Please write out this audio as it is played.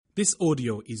This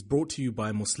audio is brought to you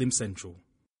by Muslim Central.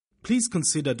 Please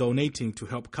consider donating to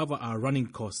help cover our running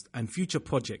costs and future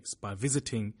projects by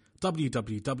visiting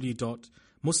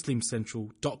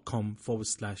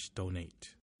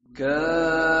www.muslimcentral.com/donate. كافها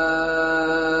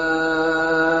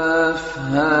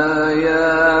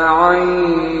يا عين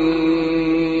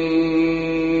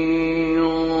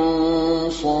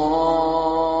صاد.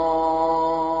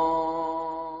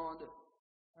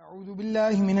 أعوذ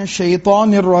بالله من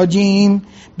الشيطان الرجيم.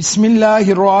 بسم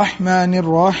الله الرحمن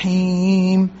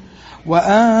الرحيم.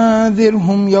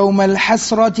 وأنذرهم يوم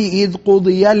الحسرة إذ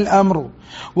قضي الأمر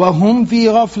وهم في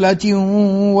غفلة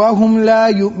وهم لا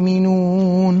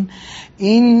يؤمنون.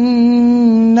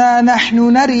 إنا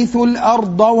نحن نرث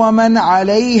الأرض ومن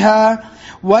عليها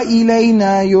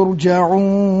وإلينا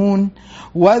يرجعون.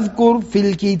 واذكر في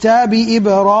الكتاب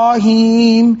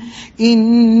إبراهيم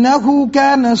إنه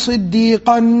كان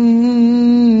صديقا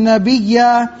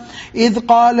نبيا إذ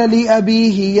قال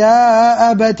لأبيه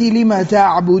يا أبت لم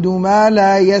تعبد ما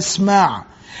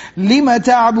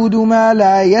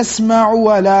لا يسمع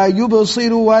ولا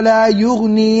يبصر ولا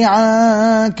يغني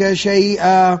عنك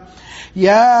شيئا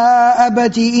يا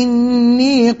أبت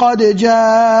إني قد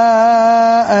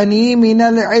جاءني من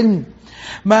العلم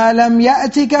ما لم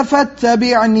يأتك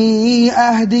فاتبعني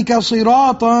أهدك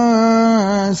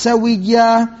صراطا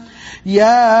سويا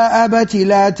يا أبت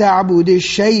لا تعبد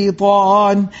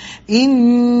الشيطان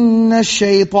إن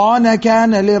الشيطان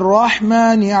كان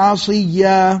للرحمن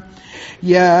عصيا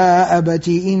يا أبت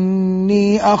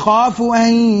إني أخاف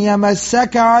أن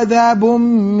يمسك عذاب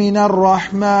من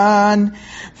الرحمن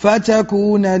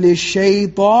فتكون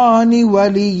للشيطان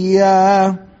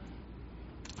وليا.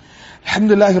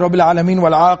 الحمد لله رب العالمين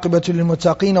والعاقبة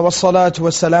للمتقين والصلاة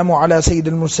والسلام على سيد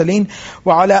المرسلين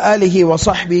وعلى آله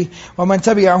وصحبه ومن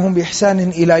تبعهم بإحسان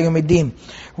إلى يوم الدين.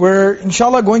 We're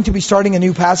inshallah going to be starting a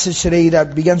new passage today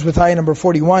that begins with ayah number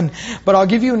 41. But I'll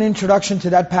give you an introduction to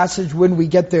that passage when we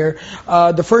get there.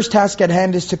 The first task at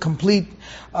hand is to complete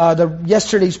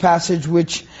yesterday's passage,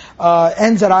 which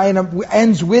ends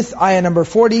with ayah number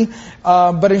 40.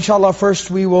 But inshallah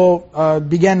first we will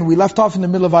begin. We left off in the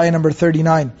middle of ayah number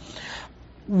 39.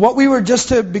 What we were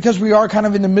because we are kind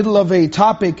of in the middle of a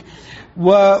topic,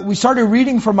 we started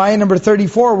reading from ayah number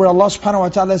 34 where Allah subhanahu wa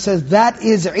ta'ala says, that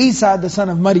is Isa, the son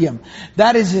of Maryam.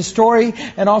 That is his story.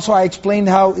 And also I explained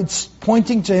how it's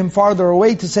pointing to him farther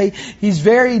away to say he's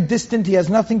very distant, he has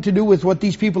nothing to do with what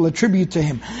these people attribute to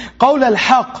him. قَوْلَ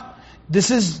الْحَقِّ.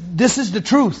 This is the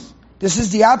truth. This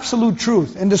is the absolute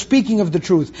truth and the speaking of the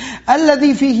truth.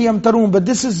 الَّذِي فِيهِ يَمْتَرُونَ. But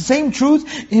this is the same truth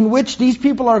in which these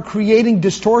people are creating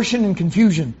distortion and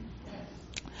confusion.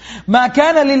 مَا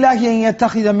كَانَ لِلَّهِ أَن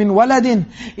يَتَّخِذَ مِنْ وَلَدٍ.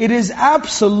 It is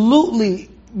absolutely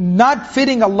not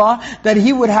fitting Allah that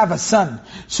He would have a son.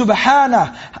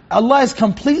 Subhanah. Allah is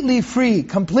completely free,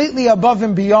 completely above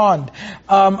and beyond.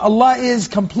 Allah is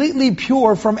completely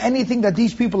pure from anything that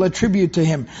these people attribute to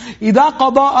Him. إِذَا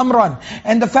قَضَى أَمْرًا.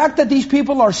 And the fact that these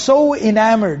people are so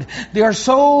enamored, they are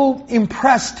so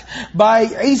impressed by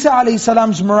Isa alayhi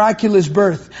salam's miraculous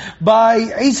birth, by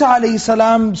Isa alayhi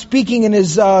salam speaking in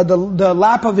his the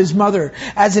lap of his mother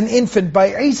as an infant,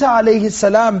 by Isa alayhi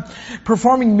salam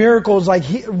performing miracles like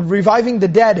reviving the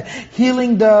dead,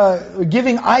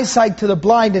 giving eyesight to the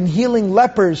blind and healing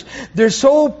lepers. They're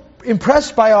so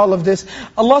impressed by all of this.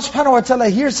 Allah subhanahu wa ta'ala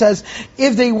here says,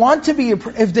 if they want to be,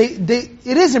 it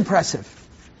is impressive.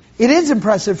 It is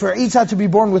impressive for Isa to be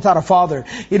born without a father.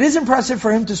 It is impressive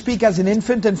for him to speak as an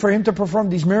infant and for him to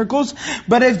perform these miracles.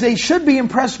 But if they should be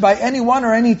impressed by anyone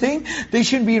or anything, they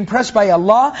should be impressed by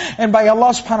Allah and by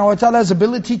Allah subhanahu wa ta'ala's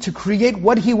ability to create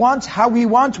what He wants, how He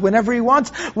wants, whenever He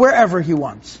wants, wherever He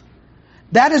wants.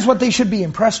 That is what they should be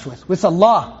impressed with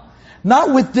Allah.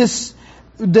 Not with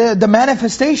the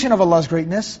manifestation of Allah's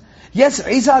greatness. Yes,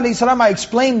 Isa alayhi salam, I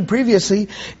explained previously,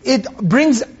 it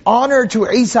brings honor to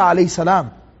Isa alayhi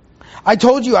salam. I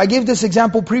told you, I gave this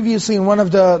example previously in one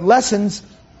of the lessons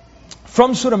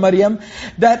from Surah Maryam,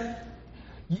 that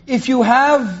if you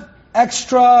have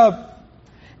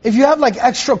like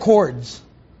extra cords,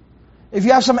 if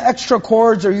you have some extra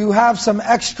cords or you have some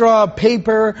extra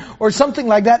paper or something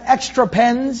like that, extra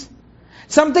pens,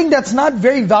 something that's not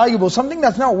very valuable, something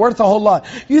that's not worth a whole lot,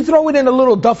 you throw it in a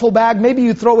little duffel bag, maybe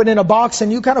you throw it in a box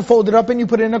and you kind of fold it up and you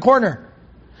put it in a corner.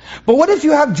 But what if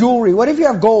you have jewelry? What if you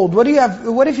have gold? What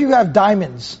if you have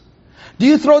diamonds? Do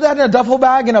you throw that in a duffel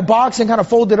bag, in a box, and kind of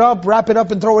fold it up, wrap it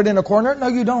up and throw it in a corner? No,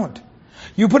 you don't.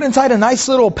 You put inside a nice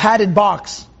little padded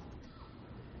box.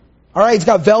 Alright, it's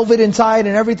got velvet inside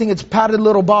and everything, it's a padded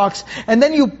little box. And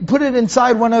then you put it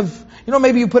inside one of,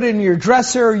 maybe you put it in your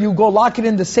dresser, or you go lock it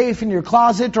in the safe in your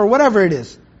closet, or whatever it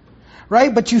is.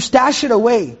 Right? But you stash it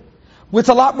away. with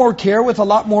a lot more care, with a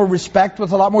lot more respect,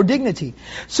 with a lot more dignity.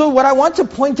 So what I want to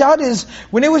point out is,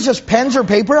 when it was just pens or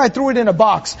paper, I threw it in a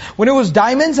box. When it was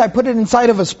diamonds, I put it inside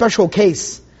of a special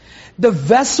case. The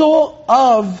vessel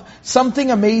of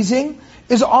something amazing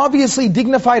is obviously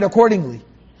dignified accordingly.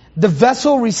 The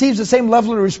vessel receives the same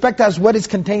level of respect as what is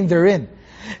contained therein.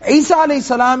 Isa alayhi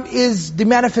salam is the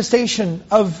manifestation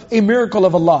of a miracle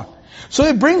of Allah. So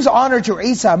it brings honor to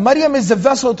Isa. Maryam is the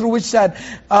vessel through which that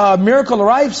miracle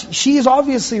arrives. She is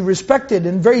obviously respected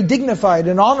and very dignified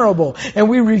and honorable, and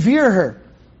we revere her.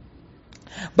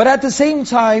 But at the same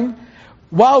time,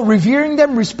 while revering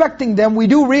them, respecting them, we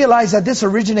do realize that this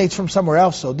originates from somewhere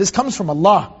else. So this comes from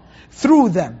Allah, through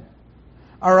them.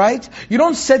 Alright? You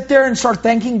don't sit there and start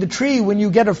thanking the tree when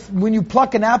you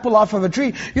pluck an apple off of a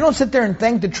tree. You don't sit there and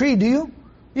thank the tree, do you?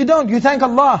 You don't. You thank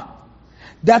Allah.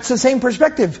 That's the same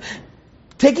perspective.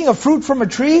 Taking a fruit from a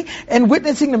tree and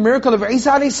witnessing the miracle of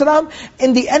Isa alayhi salam,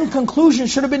 in the end conclusion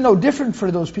should have been no different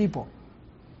for those people.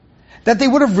 That they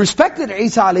would have respected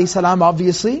Isa alayhi salam,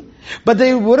 obviously, but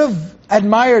they would have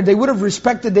admired, they would have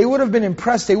respected, they would have been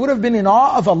impressed, they would have been in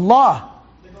awe of Allah.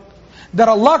 That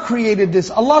Allah created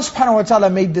this, Allah subhanahu wa ta'ala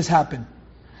made this happen.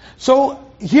 So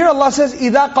here Allah says,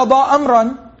 إِذَا قَضَى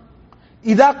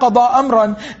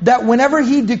أَمْرًا, that whenever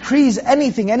He decrees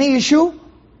anything, any issue,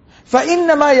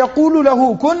 فَإِنَّمَا يَقُولُ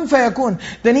لَهُ كُنْ فَيَكُونَ,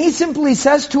 then He simply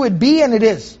says to it, be, and it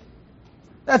is.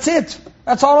 That's it.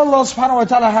 That's all Allah subhanahu wa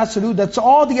ta'ala has to do. That's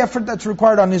all the effort that's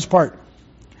required on His part.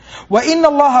 وَإِنَّ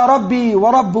اللَّهَ رَبِّي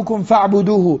وَرَبُّكُمْ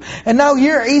فَاعْبُدُوهُ. And now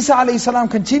here Isa alayhi salam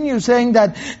continues saying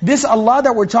that this Allah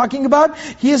that we're talking about,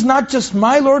 He is not just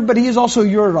my Lord, but He is also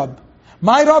your Rabb.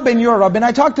 My Rabb and your Rabb. And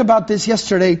I talked about this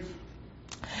yesterday.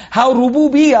 How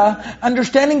rububiyyah,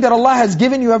 understanding that Allah has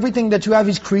given you everything that you have,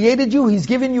 He's created you, He's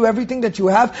given you everything that you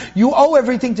have, you owe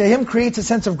everything to Him, creates a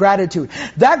sense of gratitude.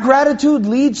 That gratitude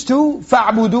leads to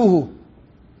fa'buduhu.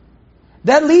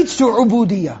 That leads to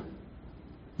ubudiyyah.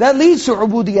 That leads to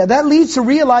ubudiyyah. That leads to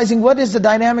realizing what is the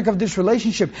dynamic of this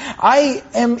relationship. I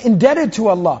am indebted to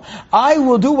Allah. I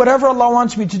will do whatever Allah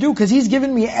wants me to do because He's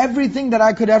given me everything that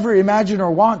I could ever imagine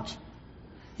or want.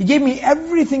 He gave me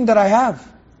everything that I have.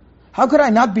 How could I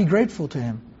not be grateful to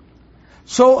Him?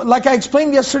 So, like I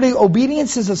explained yesterday,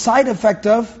 obedience is a side effect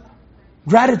of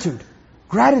gratitude.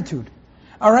 Gratitude.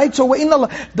 Alright, so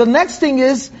the next thing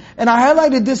is, and I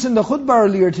highlighted this in the khutbah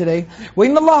earlier today,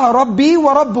 وَإِنَّ اللَّهَ رَبِّي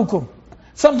وَرَبُّكُمْ.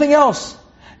 Something else,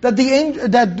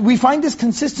 that we find this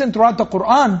consistent throughout the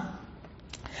Qur'an,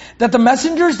 that the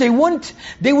messengers, they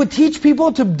would teach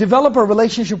people to develop a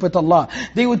relationship with Allah.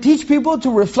 They would teach people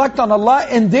to reflect on Allah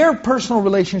and their personal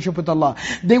relationship with Allah.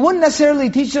 They wouldn't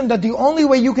necessarily teach them that the only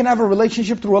way you can have a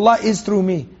relationship through Allah is through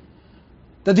me.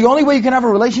 That the only way you can have a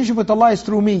relationship with Allah is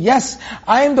through me. Yes,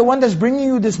 I am the one that's bringing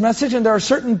you this message and there are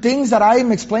certain things that I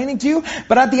am explaining to you,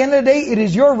 but at the end of the day, it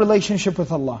is your relationship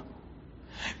with Allah.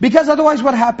 Because otherwise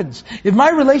what happens? If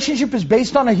my relationship is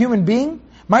based on a human being,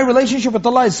 my relationship with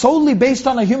Allah is solely based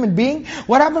on a human being,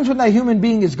 what happens when that human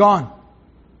being is gone?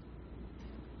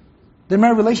 Then my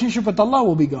relationship with Allah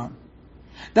will be gone.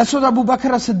 That's what Abu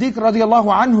Bakr as-Siddiq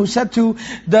radiallahu anhu said to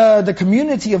the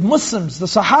community of Muslims, the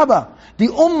Sahaba, the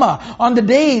Ummah, on the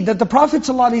day that the Prophet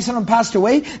ﷺ passed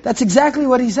away. That's exactly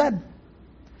what he said.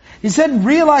 He said,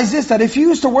 realize this, that if you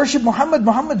used to worship Muhammad,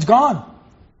 Muhammad's gone.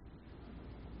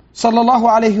 Sallallahu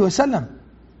alayhi wasallam.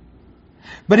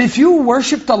 But if you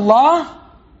worshipped Allah,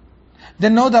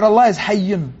 then know that Allah is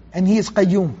Hayyun and He is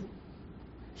Qayyum.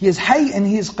 He is Hayy and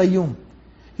He is Qayyum.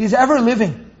 He is ever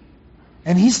living.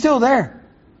 And He's still there.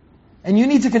 And you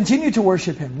need to continue to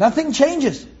worship Him. Nothing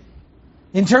changes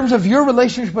in terms of your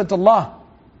relationship with Allah.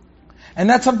 And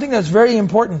that's something that's very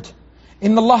important.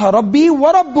 Inna Allah Rabbi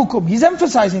wa Rabbukum. He's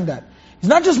emphasizing that. He's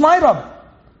not just my Rabb,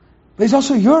 but He's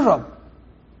also your Rabb.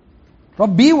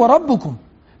 Rabbi wa Rabbukum.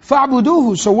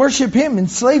 فَاعْبُدُوهُ. So worship Him,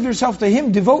 enslave yourself to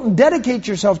Him, devote and dedicate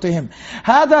yourself to Him.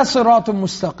 هَذَا صِرَاطٌ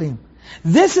مُسْتَقِيمٌ.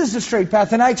 This is the straight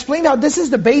path. And I explained how this is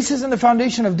the basis and the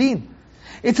foundation of deen.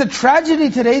 It's a tragedy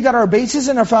today that our basis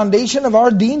and our foundation of our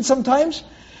deen sometimes,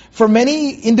 for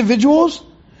many individuals,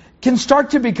 can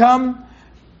start to become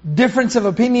difference of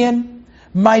opinion,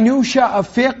 minutia of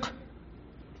fiqh,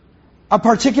 a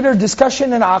particular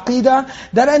discussion in aqeedah,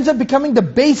 that ends up becoming the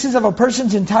basis of a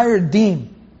person's entire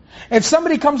deen. If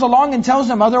somebody comes along and tells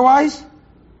them otherwise,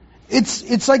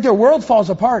 it's like their world falls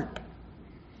apart.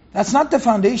 That's not the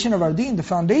foundation of our deen. The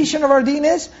foundation of our deen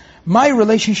is my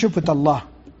relationship with Allah.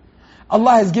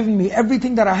 Allah has given me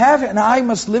everything that I have, and I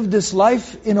must live this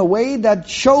life in a way that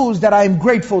shows that I am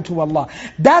grateful to Allah.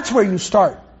 That's where you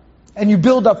start. And you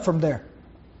build up from there.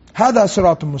 هَذَا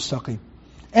صِرَاطٌ مُسْتَقِيمٌ.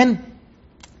 And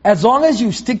as long as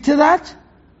you stick to that,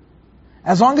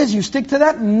 As long as you stick to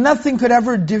that, nothing could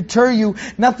ever deter you,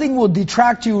 nothing will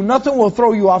detract you, nothing will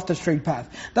throw you off the straight path.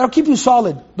 That'll keep you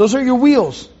solid. Those are your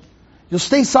wheels. You'll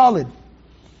stay solid.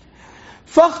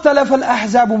 فَاخْتَلَفَ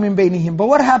الْأَحْزَابُ مِنْ بَيْنِهِمْ. But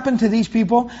what happened to these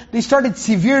people? They started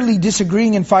severely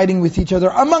disagreeing and fighting with each other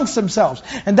amongst themselves.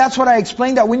 And that's what I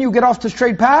explained, that when you get off the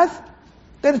straight path,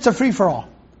 then it's a free-for-all.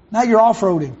 Now you're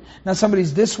off-roading. Now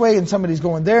somebody's this way, and somebody's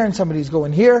going there, and somebody's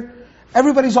going here.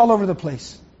 Everybody's all over the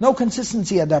place. No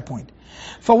consistency at that point.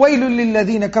 فَوَيْلٌ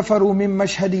لِلَّذِينَ كَفَرُوا مِن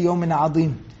مَشْهَدِ يَوْمٍ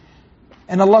عَظِيمٍ.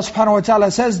 And Allah subhanahu wa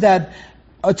ta'ala says that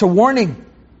it's a warning.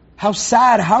 How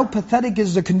sad, how pathetic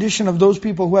is the condition of those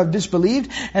people who have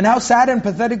disbelieved, and how sad and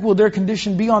pathetic will their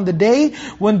condition be on the day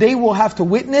when they will have to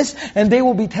witness, and they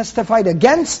will be testified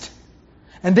against,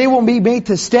 and they will be made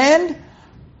to stand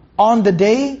on the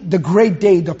day, the great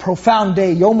day, the profound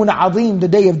day, يَوْمٌ عَظِيمٌ, the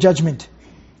day of judgment.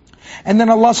 And then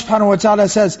Allah subhanahu wa ta'ala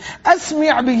says,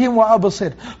 أَسْمِعْ بِهِمْ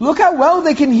وَأَبْصِرْ. Look how well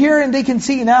they can hear and they can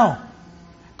see now.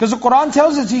 Because the Qur'an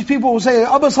tells us these people will say,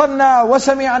 أَبْصَرْنَا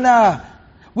وَسَمِعْنَا.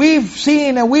 We've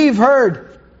seen and we've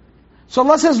heard. So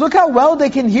Allah says, look how well they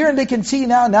can hear and they can see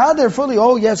now. Now they're fully,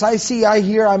 oh yes, I see, I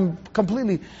hear, I'm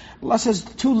completely. Allah says,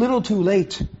 too little, too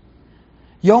late.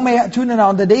 يَوْمَ يَأْتُونَنَا.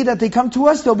 On the day that they come to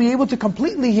us, they'll be able to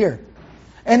completely hear.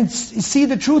 And see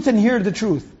the truth and hear the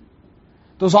truth.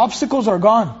 Those obstacles are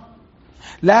gone.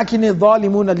 لَكِنِ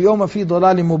الظَّالِمُونَ الْيَوْمَ فِي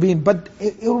ضَلَالٍ مُبِينٍ. But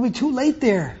it will be too late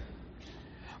there.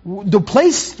 The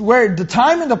place where, the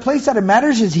time and the place that it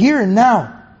matters is here and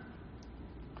now.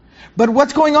 But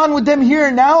what's going on with them here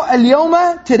and now?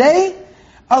 الْيَوْمَ, today,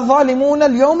 الظَّالِمُونَ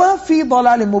الْيَوْمَ فِي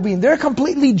ضَلَالٍ مُبِينٍ. They're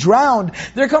completely drowned.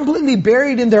 They're completely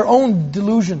buried in their own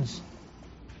delusions.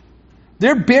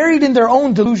 They're buried in their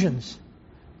own delusions.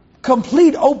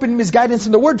 Complete open misguidance.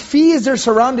 And the word fi is they're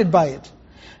surrounded by it.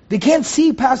 They can't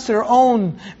see past their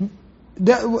own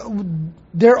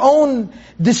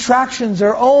distractions,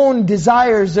 their own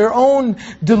desires, their own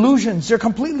delusions. They're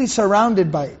completely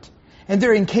surrounded by it. And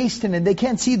they're encased in it. They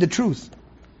can't see the truth.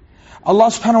 Allah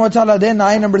subhanahu wa ta'ala then,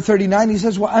 ayah number 39, He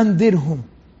says, وَأَنذِرْهُمْ.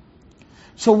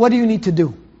 So what do you need to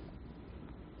do?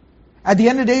 At the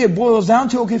end of the day, it boils down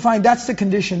to, okay, fine, that's the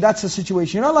condition, that's the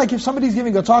situation. You know, like if somebody's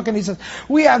giving a talk and he says,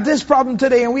 we have this problem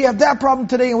today, and we have that problem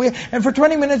today, and for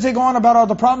 20 minutes they go on about all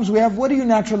the problems we have, what do you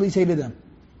naturally say to them?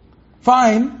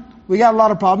 Fine, we got a lot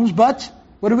of problems, but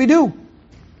what do we do?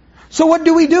 So what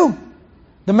do we do?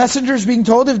 The messenger is being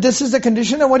told, if this is the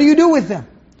condition, then what do you do with them?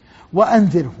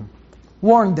 وَأَنذِرْهُمْ.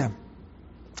 Warn them.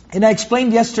 And I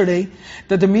explained yesterday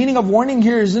that the meaning of warning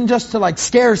here isn't just to like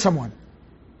scare someone.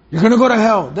 You're going to go to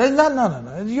hell.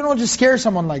 No. You don't just scare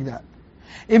someone like that.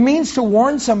 It means to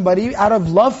warn somebody out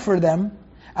of love for them,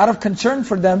 out of concern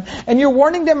for them, and you're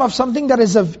warning them of something that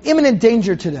is of imminent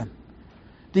danger to them.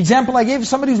 The example I gave,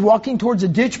 somebody's walking towards a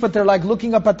ditch, but they're like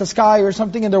looking up at the sky or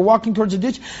something, and they're walking towards a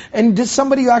ditch, and this is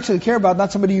somebody you actually care about,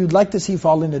 not somebody you'd like to see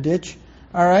fall in the ditch.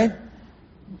 Alright?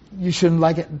 You shouldn't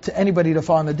like it to anybody to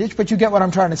fall in the ditch, but you get what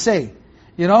I'm trying to say.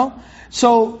 You know?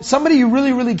 So, somebody you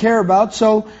really, really care about,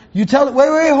 so you tell it,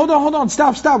 wait, hold on,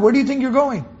 stop, where do you think you're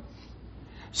going?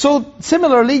 So,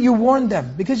 similarly, you warn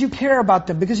them, because you care about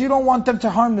them, because you don't want them to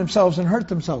harm themselves and hurt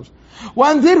themselves.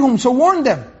 وَأَنذِرْهُمْ. So warn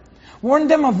them. Warn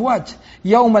them of what?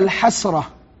 يَوْمَ الْحَسْرَةِ.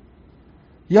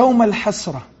 يَوْمَ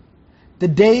الْحَسْرَةِ. The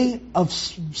day of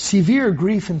severe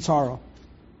grief and sorrow.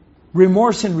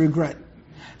 Remorse and regret.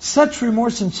 Such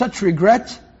remorse and such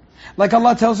regret, like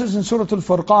Allah tells us in Surah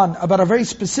Al-Furqan, about a very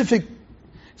specific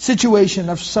situation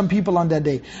of some people on that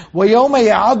day. وَيَوْمَ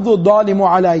يَعَضُّ الظَّالِمُ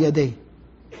عَلَى يَدَيْهِ.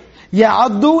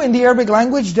 Ya'addu in the Arabic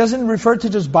language doesn't refer to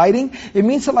just biting. It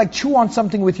means to like chew on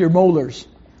something with your molars.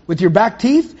 With your back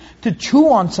teeth, to chew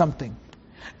on something.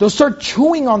 They'll start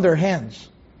chewing on their hands.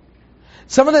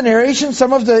 Some of the narrations,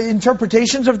 some of the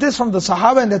interpretations of this from the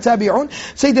Sahaba and the Tabi'un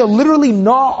say they'll literally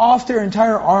gnaw off their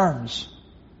entire arms.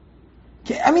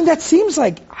 I mean, that seems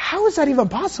like, how is that even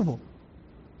possible?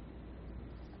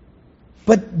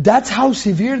 But that's how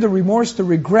severe the remorse, the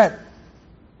regret,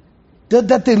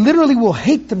 that they literally will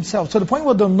hate themselves to the point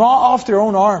where they'll gnaw off their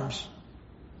own arms.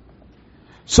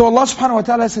 So Allah subhanahu wa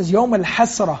ta'ala says, يَوْمَ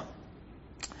الْحَسْرَةِ.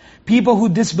 People who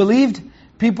disbelieved,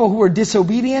 people who were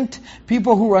disobedient,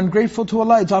 people who were ungrateful to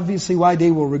Allah, it's obviously why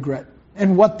they will regret.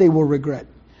 And what they will regret.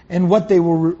 And what they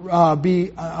will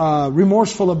be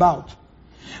remorseful about.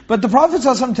 But the Prophet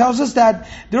ﷺ tells us that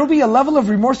there will be a level of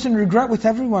remorse and regret with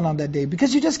everyone on that day.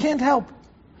 Because you just can't help.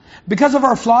 Because of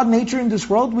our flawed nature in this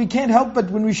world, we can't help but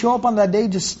when we show up on that day,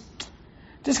 just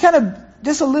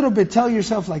a little bit tell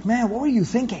yourself like, man, what were you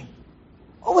thinking?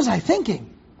 What was I thinking?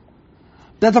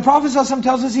 That the Prophet ﷺ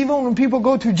tells us even when people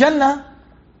go to Jannah,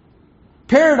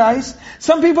 Paradise,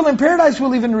 some people in paradise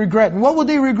will even regret. And what will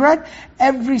they regret?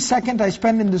 Every second I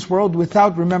spend in this world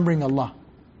without remembering Allah.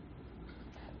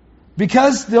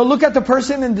 Because they'll look at the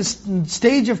person in this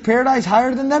stage of paradise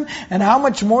higher than them, and how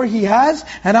much more he has,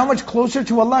 and how much closer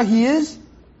to Allah he is.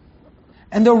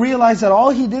 And they'll realize that all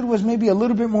he did was maybe a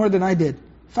little bit more than I did.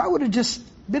 If I would have just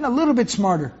been a little bit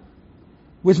smarter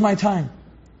with my time,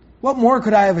 what more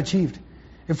could I have achieved?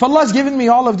 If Allah's given me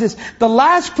all of this, the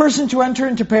last person to enter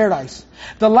into paradise,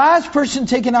 the last person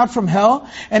taken out from hell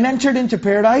and entered into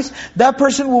paradise, that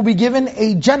person will be given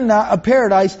a Jannah, a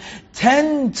paradise,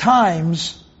 10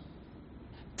 times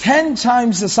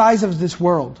the size of this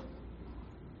world.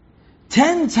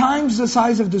 10 times the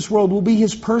size of this world will be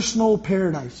his personal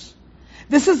paradise.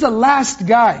 This is the last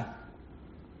guy.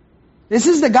 This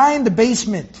is the guy in the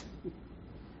basement.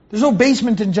 There's no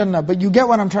basement in Jannah, but you get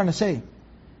what I'm trying to say.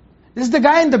 This is the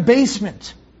guy in the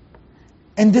basement.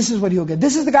 And this is what he'll get.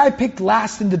 This is the guy picked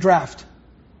last in the draft.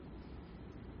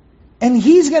 And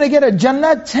he's going to get a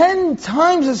Jannah 10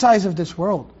 times the size of this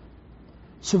world.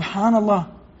 Subhanallah.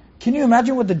 Can you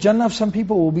imagine what the Jannah of some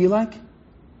people will be like?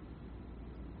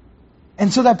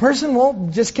 And so that person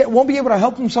won't be able to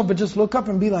help himself but just look up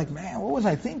and be like, man, what was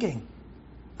I thinking?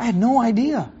 I had no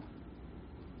idea.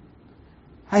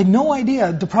 I had no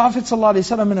idea. The Prophet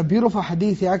ﷺ in a beautiful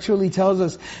hadith, he actually tells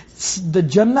us the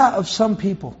Jannah of some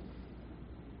people.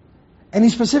 And he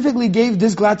specifically gave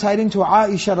this glad tidings to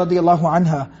Aisha radiallahu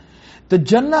anha. The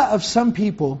Jannah of some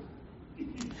people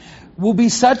will be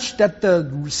such that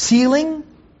the ceiling,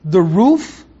 the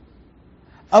roof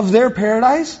of their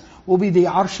paradise will be the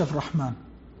Arsh of Rahman.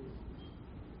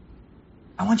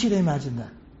 I want you to imagine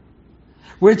that.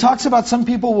 Where it talks about some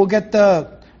people will get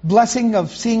the blessing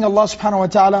of seeing Allah subhanahu wa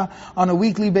ta'ala on a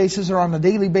weekly basis or on a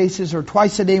daily basis or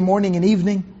twice a day, morning and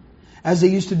evening, as they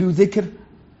used to do dhikr.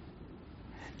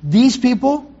 These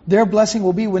people, their blessing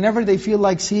will be whenever they feel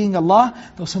like seeing Allah,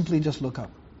 they'll simply just look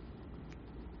up.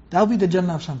 That'll be the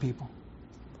Jannah of some people.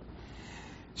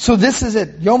 So this is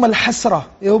it. Yawm al-Hasra.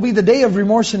 It will be the day of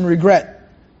remorse and regret.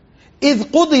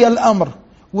 إِذْ قُضِيَ الْأَمْرِ.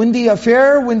 When the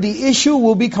affair, when the issue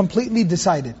will be completely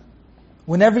decided.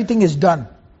 When everything is done.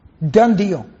 Done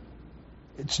deal.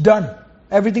 It's done.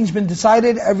 Everything's been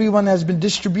decided. Everyone has been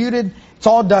distributed. It's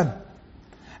all done.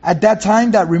 At that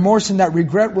time, that remorse and that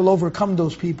regret will overcome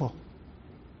those people.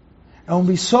 It will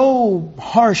be so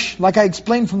harsh, like I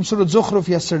explained from Surah Zukhruf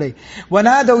yesterday.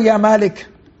 وَنَادَوْا يَا مَالِكَ.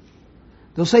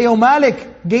 They'll say, O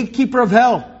Malik, gatekeeper of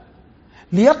hell,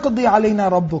 لِيَقْضِي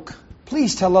عَلَيْنَا رَبُّكَ.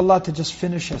 Please tell Allah to just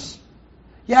finish us.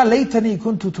 يَا لَيْتَنِي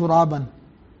كُنْتُ تُرَابًا.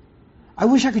 I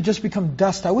wish I could just become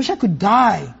dust. I wish I could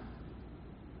die.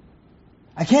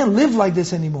 I can't live like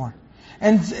this anymore.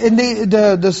 And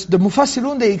the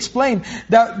Mufassirun, they explain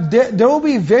that there will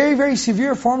be very, very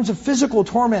severe forms of physical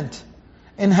torment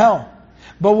in hell.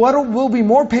 But what will be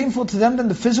more painful to them than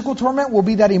the physical torment will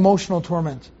be that emotional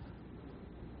torment.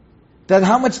 That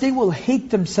how much they will hate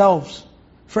themselves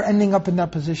for ending up in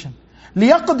that position.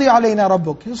 لِيَقْضِي عَلَيْنَا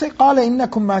رَبُّكَ. He'll say, قَالَ إِنَّكُمْ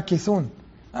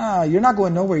مَاكِثُونَ. You're not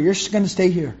going nowhere. You're just going to stay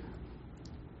here.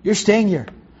 You're staying here.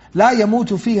 لَا يَمُوتُ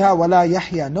فِيهَا وَلَا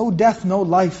يَحْيَا. No death, no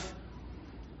life.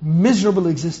 Miserable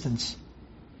existence.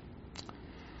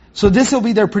 So this will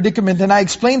be their predicament. And I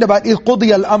explained about إِذْ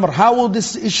قُضِيَ الْأَمْرِ. How will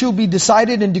this issue be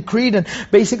decided and decreed? And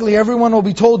basically everyone will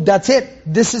be told, that's it.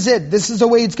 This is it. This is the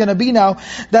way it's going to be now.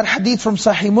 That hadith from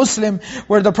Sahih Muslim,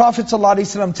 where the Prophet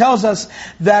ﷺ tells us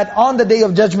that on the Day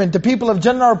of Judgment, the people of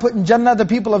Jannah are put in Jannah, the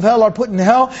people of hell are put in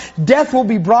hell. Death will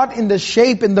be brought in the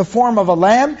shape, in the form of a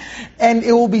lamb. And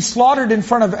it will be slaughtered in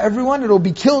front of everyone. It will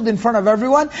be killed in front of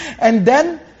everyone. And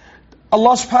then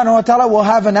Allah subhanahu wa ta'ala will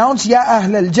have announced, Ya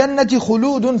ahlal jannati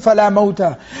khuludun fala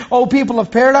mawta. O people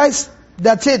of paradise,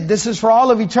 that's it. This is for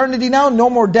all of eternity now, no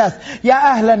more death. Ya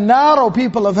ahlan nar, O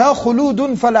people of hell,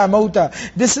 khuludun fala mawta.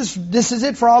 This is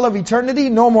it for all of eternity,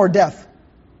 no more death.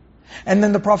 And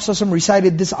then the Prophet ﷺ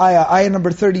recited this ayah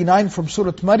number 39 from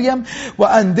Surah Maryam,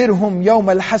 وَأَنذِرْهُمْ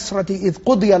يَوْمَ الْحَسْرَةِ إِذْ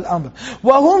قُضِيَ الْأَمْرِ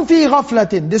وَهُمْ فِي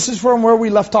غَفْلَةٍ. This is from where we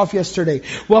left off yesterday.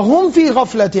 وَهُمْ فِي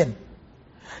غَفْلَةٍ.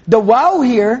 The wow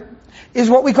here is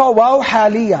what we call wow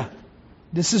haliyah.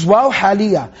 This is wow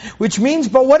haliyah. Which means,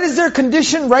 but what is their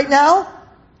condition right now?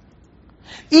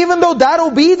 Even though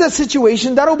that'll be the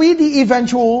situation, that'll be the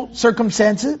eventual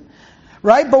circumstances,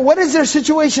 right? But what is their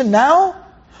situation now?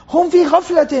 Hum fi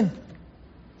ghaflatin.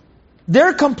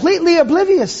 They're completely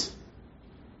oblivious.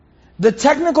 The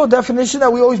technical definition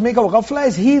that we always make of ghafla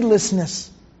is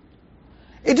heedlessness.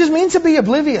 It just means to be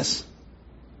oblivious.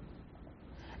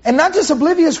 And not just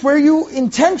oblivious where you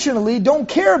intentionally don't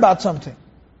care about something.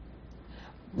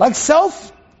 Like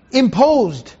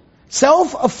self-imposed,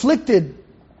 self-afflicted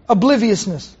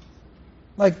obliviousness.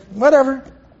 Like, whatever.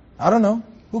 I don't know.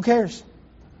 Who cares?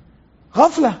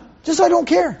 Ghafla. Just I don't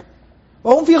care.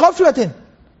 وَهُمْ فِي غَفْلَةٍ.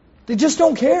 They just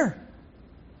don't care.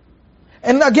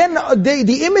 And again,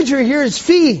 the imagery here is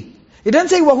fi. It doesn't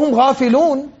say وَهُمْ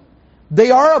غَافِلُونَ.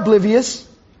 They are oblivious.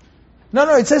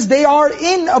 No, it says they are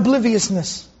in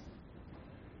obliviousness.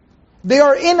 They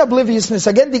are in obliviousness.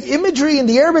 Again, the imagery in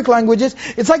the Arabic languages,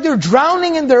 it's like they're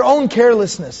drowning in their own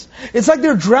carelessness. It's like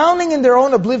they're drowning in their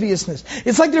own obliviousness.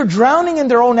 It's like they're drowning in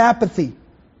their own apathy.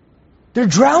 They're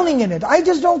drowning in it. I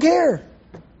just don't care.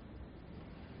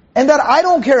 And that I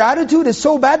don't care attitude is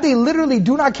so bad, they literally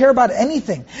do not care about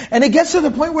anything. And it gets to the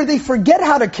point where they forget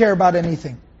how to care about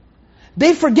anything.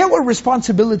 They forget what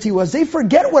responsibility was. They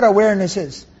forget what awareness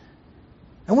is.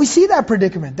 And we see that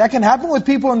predicament. That can happen with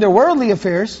people in their worldly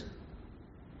affairs.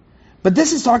 But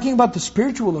this is talking about the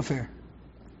spiritual affair.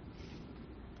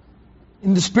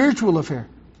 In the spiritual affair.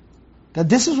 That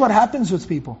this is what happens with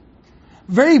people.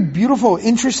 Very beautiful,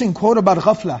 interesting quote about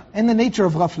ghafla and the nature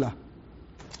of ghafla.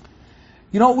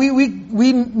 You know, we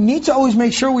need to always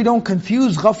make sure we don't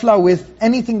confuse ghafla with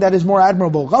anything that is more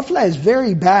admirable. Ghafla is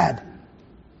very bad.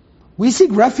 We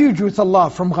seek refuge with Allah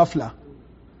from ghafla.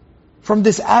 From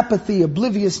this apathy,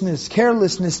 obliviousness,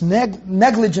 carelessness,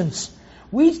 negligence.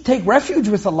 We take refuge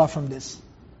with Allah from this.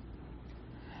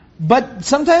 But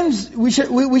sometimes we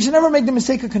should never make the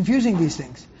mistake of confusing these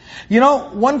things. You know,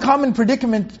 one common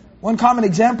predicament, one common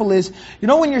example is, you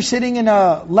know when you're sitting in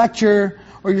a lecture,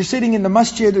 or you're sitting in the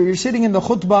masjid, or you're sitting in the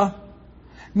khutbah.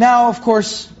 Now, of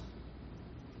course,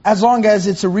 as long as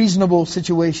it's a reasonable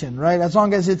situation, right? As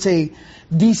long as it's a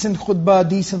decent khutbah,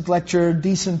 decent lecture,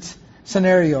 decent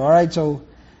scenario, alright? So,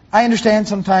 I understand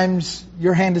sometimes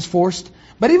your hand is forced,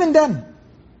 but even then,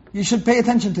 you should pay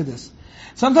attention to this.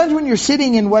 Sometimes when you're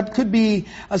sitting in what could be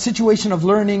a situation of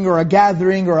learning, or a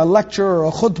gathering, or a lecture, or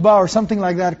a khutbah, or something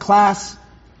like that, class,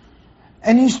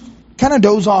 and you kind of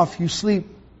doze off, you sleep,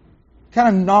 kind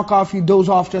of knock off, you doze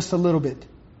off just a little bit.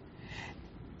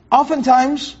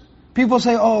 Oftentimes, people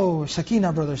say, oh,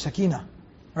 sakina brother, sakina.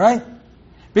 Right?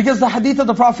 Because the hadith of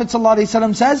the Prophet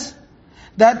ﷺ says,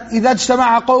 that إِذَا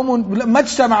اجْتَمَعَ قَوْمٌ مَا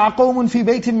اجْتَمَعَ قَوْمٌ فِي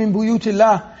بَيْتٍ مِّن بُيُوتِ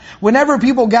اللَّهِ. Whenever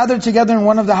people gather together in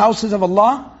one of the houses of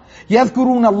Allah,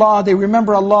 يَذْكُرُونَ اللَّهِ, they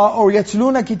remember Allah, or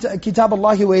يَتْلُونَ كِتَابَ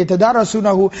اللَّهِ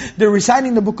وَيَتَدَارَسُونَهُ, they're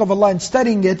reciting the book of Allah and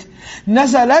studying it,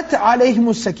 نَزَلَتْ عَلَيْهِمُ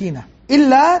السَّكِينَةِ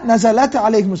إِلَّا نَزَلَتْ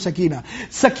عَلَيْهِمُ السَّكِينَةِ.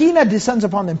 Sakina descends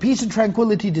upon them, peace and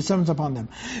tranquility descends upon them.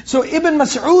 So Ibn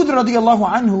Mas'ud radiallahu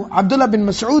anhu, Abdullah bin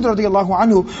Mas'ud radiallahu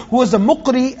anhu, who was the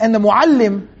muqri and the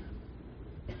muallim,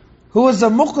 of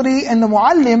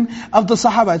the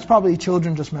Sahaba. It's probably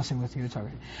children just messing with you, it's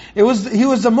alright. He was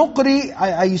the muqri,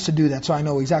 I used to do that, so I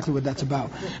know exactly what that's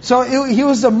about. So he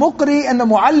was the muqri and the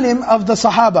muallim of the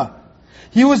Sahaba.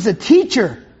 He was the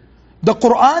teacher, the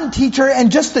Qur'an teacher, and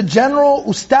just the general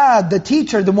ustad, the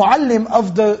teacher, the muallim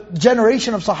of the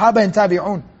generation of Sahaba and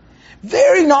Tabi'un.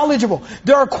 Very knowledgeable.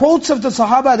 There are quotes of the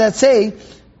Sahaba that say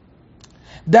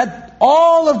that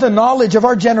all of the knowledge of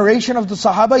our generation of the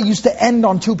Sahaba used to end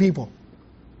on two people.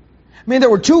 I mean,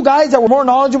 there were two guys that were more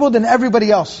knowledgeable than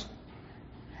everybody else.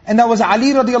 And that was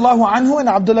Ali radiallahu anhu and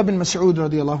Abdullah bin Mas'ud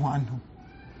radiallahu anhu.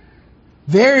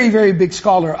 Very, very big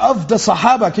scholar of the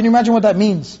Sahaba. Can you imagine what that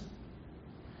means?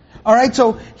 Alright,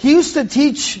 so he used to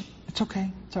teach, it's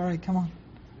okay, it's alright, come on.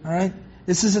 Alright,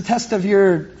 this is a test of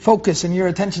your focus and your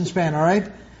attention span,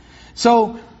 alright?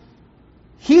 So,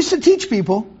 he used to teach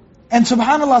people, and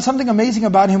subhanAllah, something amazing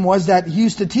about him was that he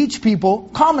used to teach people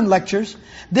common lectures.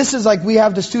 This is like we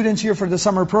have the students here for the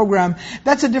summer program.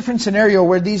 That's a different scenario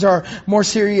where these are more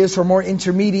serious or more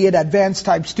intermediate, advanced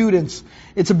type students.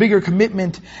 It's a bigger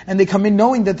commitment, and they come in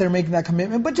knowing that they're making that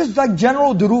commitment. But just like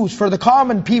general duroos for the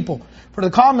common people, for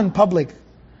the common public,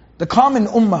 the common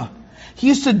ummah. He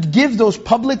used to give those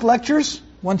public lectures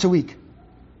once a week.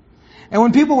 And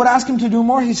when people would ask him to do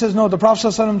more, he says, no, the Prophet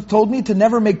ﷺ told me to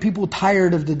never make people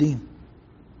tired of the deen.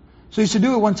 So he used to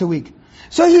do it once a week.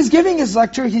 So he's giving his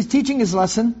lecture, he's teaching his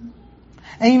lesson,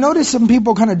 and he noticed some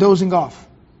people kind of dozing off.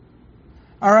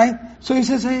 Alright? So he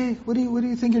says, hey, what do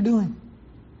you think you're doing?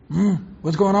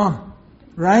 What's going on?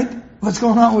 Right? What's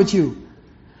going on with you?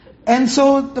 And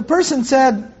so the person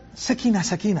said, sakina,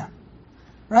 sakina.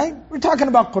 Right? We're talking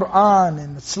about Qur'an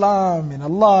and Islam and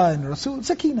Allah and Rasul.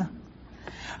 Sakina.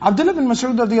 Abdullah bin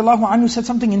Mas'ud radiallahu anhu said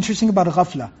something interesting about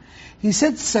ghafla. He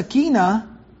said, sakina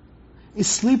is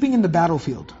sleeping in the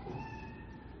battlefield.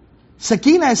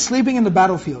 Sakina is sleeping in the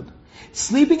battlefield.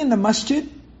 Sleeping in the masjid,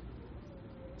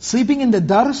 sleeping in the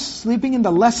dars, sleeping in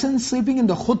the lessons, sleeping in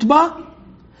the khutbah,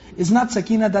 is not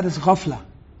sakina, that is ghafla.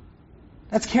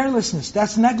 That's carelessness,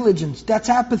 that's negligence, that's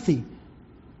apathy.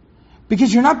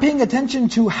 Because you're not paying attention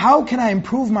to how can I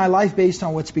improve my life based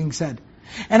on what's being said.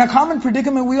 And a common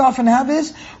predicament we often have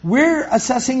is, we're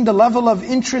assessing the level of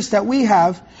interest that we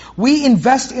have. We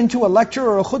invest into a lecture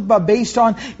or a khutbah based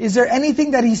on, is there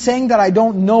anything that he's saying that I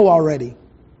don't know already?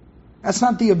 That's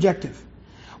not the objective.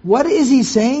 What is he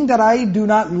saying that I do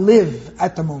not live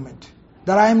at the moment?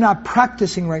 That I am not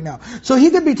practicing right now? So he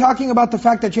could be talking about the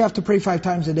fact that you have to pray 5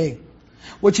 times a day.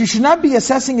 What you should not be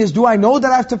assessing is, do I know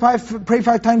that I have to pray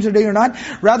 5 times a day or not?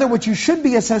 Rather, what you should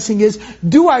be assessing is,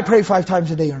 do I pray 5 times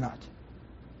a day or not?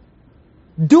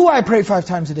 Do I pray 5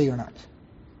 times a day or not?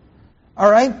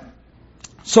 Alright?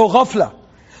 So ghafla.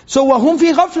 So وَهُمْ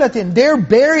فِي غَفْلَةٍ, they're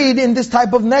buried in this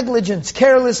type of negligence,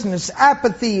 carelessness,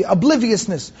 apathy,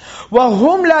 obliviousness.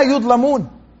 وَهُمْ لَا يُظْلَمُونَ.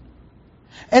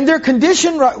 And their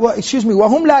condition,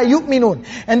 وَهُمْ لَا يُؤْمِنُونَ.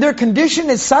 And their condition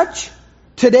is such,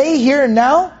 today, here and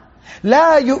now,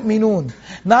 لَا يُؤْمِنُونَ.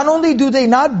 Not only do they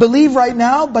not believe right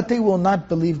now, but they will not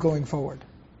believe going forward.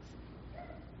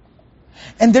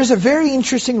 And there's a very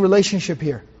interesting relationship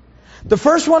here. The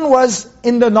first one was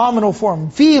in the nominal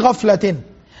form, فِي غَفْلَةٍ.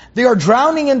 They are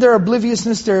drowning in their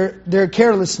obliviousness, their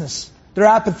carelessness, their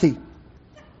apathy.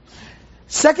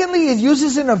 Secondly, it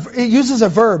uses a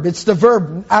verb. It's the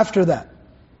verb after that.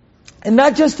 And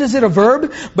not just is it a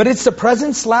verb, but it's the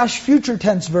present/future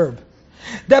tense verb.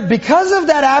 That because of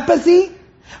that apathy,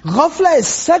 ghafla is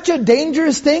such a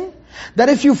dangerous thing, that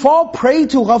if you fall prey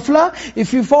to ghafla,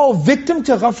 if you fall victim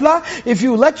to ghafla, if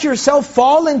you let yourself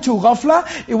fall into ghafla,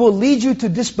 it will lead you to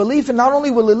disbelief. And not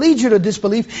only will it lead you to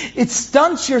disbelief, it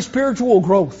stunts your spiritual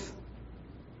growth.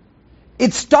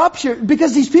 It stops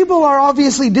because these people are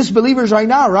obviously disbelievers right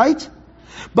now, right?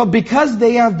 But because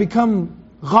they have become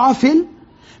ghafil,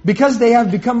 because they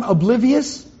have become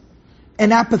oblivious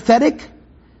and apathetic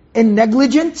and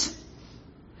negligent,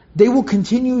 they will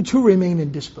continue to remain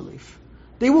in disbelief.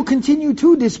 They will continue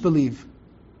to disbelieve.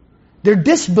 Their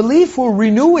disbelief will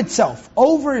renew itself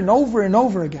over and over and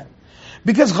over again.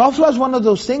 Because ghafla is one of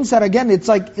those things that, again, it's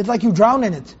like you drown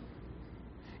in it.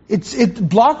 It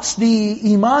blocks the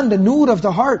iman, the nur of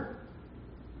the heart.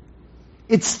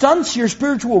 It stunts your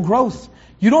spiritual growth.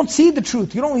 You don't see the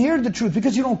truth, you don't hear the truth,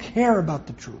 because you don't care about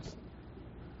the truth.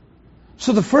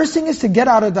 So the first thing is to get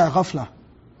out of that ghafla.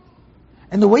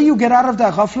 And the way you get out of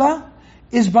that ghafla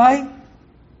is by,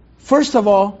 first of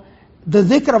all, the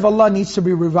dhikr of Allah needs to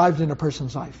be revived in a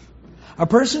person's life. A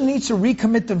person needs to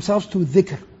recommit themselves to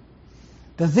dhikr.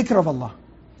 The dhikr of Allah.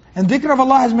 And dhikr of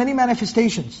Allah has many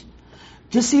manifestations.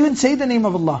 Just even say the name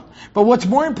of Allah. But what's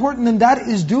more important than that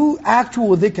is do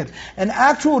actual dhikr. And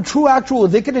true actual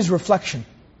dhikr is reflection.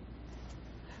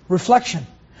 Reflection.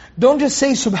 Don't just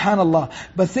say Subhanallah,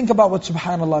 but think about what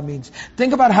Subhanallah means.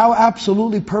 Think about how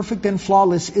absolutely perfect and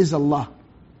flawless is Allah.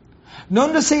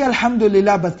 Don't just say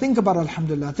Alhamdulillah, but think about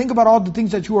Alhamdulillah. Think about all the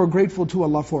things that you are grateful to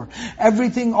Allah for.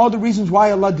 Everything, all the reasons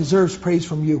why Allah deserves praise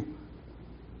from you.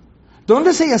 Don't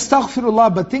just say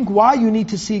Astaghfirullah, but think why you need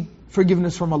to seek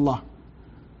forgiveness from Allah.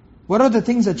 What are the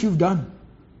things that you've done?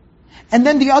 And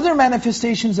then the other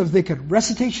manifestations of dhikr,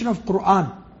 recitation of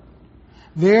Qur'an.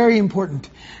 Very important.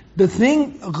 The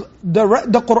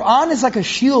Qur'an is like a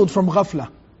shield from ghafla.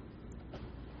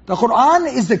 The Qur'an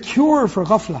is the cure for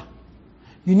ghafla.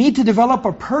 You need to develop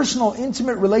a personal,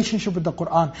 intimate relationship with the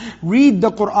Qur'an. Read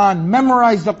the Qur'an,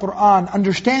 memorize the Qur'an,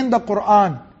 understand the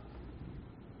Qur'an.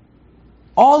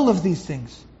 All of these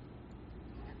things.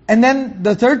 And then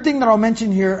the third thing that I'll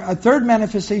mention here, a third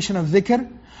manifestation of dhikr,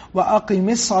 وَأَقِمِ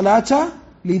الصَّلَاةَ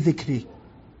لِذِكْرِي.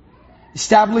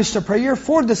 Establish the prayer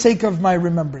for the sake of my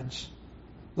remembrance.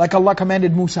 Like Allah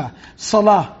commanded Musa,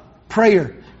 salah,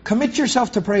 prayer. Commit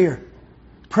yourself to prayer.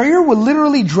 Prayer will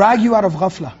literally drag you out of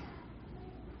ghafla.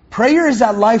 Prayer is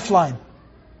that lifeline.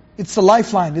 It's the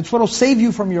lifeline. It's what will save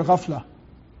you from your ghafla.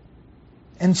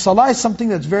 And salah is something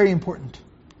that's very important.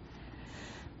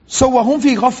 So وَهُمْ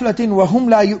فِي غَفْلَةٍ وَهُمْ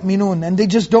لَا يُؤْمِنُونَ. And they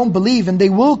just don't believe, and they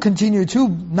will continue to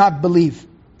not believe.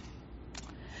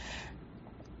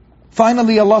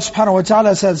 Finally, Allah subhanahu wa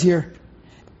ta'ala says here,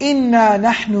 إِنَّا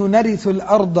نَحْنُ نَرِثُ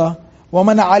الْأَرْضَ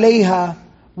وَمَنْ عَلَيْهَا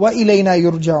وَإِلَيْنَا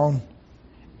يُرْجَعُونَ.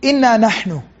 إِنَّا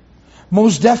نَحْنُ.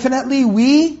 Most definitely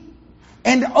we,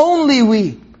 and only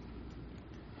we.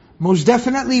 Most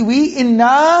definitely we,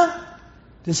 inna.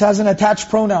 This has an attached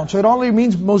pronoun, so it only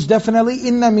means most definitely.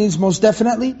 Inna means most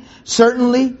definitely,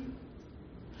 certainly.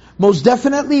 Most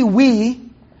definitely we.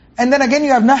 And then again you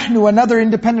have nahnu, another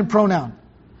independent pronoun.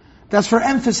 That's for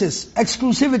emphasis,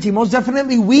 exclusivity. Most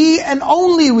definitely we and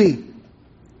only we.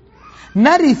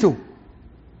 Narithu.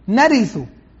 Narithu.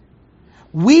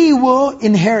 We will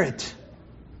inherit.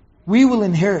 We will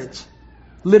inherit.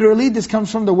 Literally, this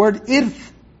comes from the word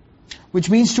irth, which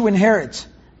means to inherit.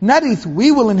 narith,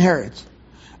 we will inherit.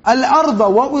 Al-arda,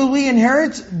 what will we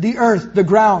inherit? The earth, the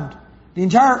ground. The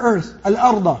entire earth.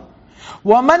 Al-arda.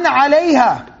 وَمَنْ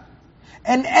عَلَيْهَا,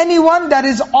 and anyone that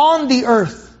is on the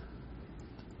earth.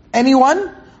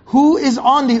 Anyone who is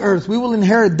on the earth, we will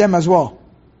inherit them as well.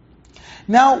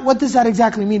 Now, what does that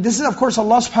exactly mean? This is, of course,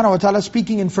 Allah subhanahu wa ta'ala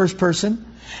speaking in first person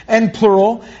and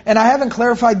plural. And I haven't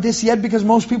clarified this yet because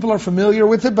most people are familiar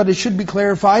with it, but it should be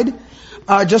clarified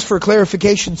just for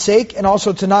clarification's sake, and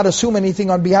also to not assume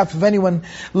anything on behalf of anyone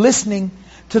listening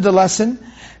to the lesson.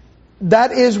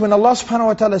 That is, when Allah subhanahu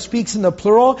wa ta'ala speaks in the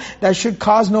plural, that should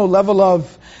cause no level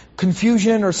of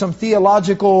confusion or some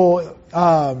theological,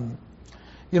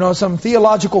 some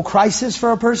theological crisis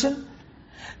for a person.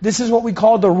 This is what we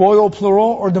call the royal plural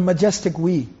or the majestic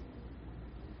we.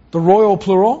 The royal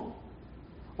plural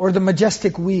or the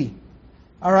majestic we.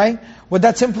 Alright? What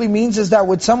that simply means is that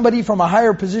when somebody from a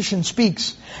higher position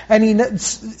speaks, and he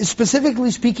is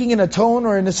specifically speaking in a tone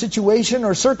or in a situation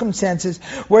or circumstances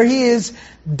where he is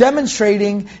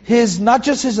demonstrating his, not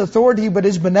just his authority, but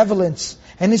his benevolence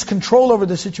and his control over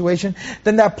the situation,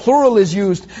 then that plural is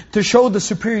used to show the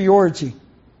superiority.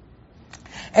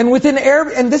 And within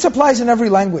Arabic, and this applies in every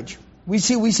language. We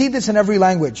see this in every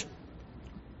language.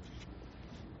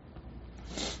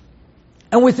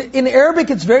 And in Arabic,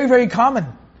 it's very, very common.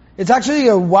 It's actually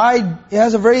it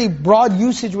has a very broad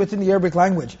usage within the Arabic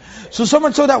language. So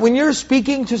much so that when you're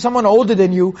speaking to someone older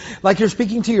than you, like you're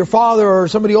speaking to your father or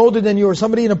somebody older than you or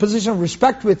somebody in a position of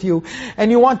respect with you,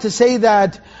 and you want to say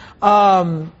that,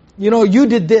 you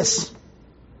did this.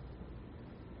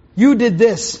 You did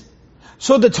this.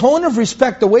 So the tone of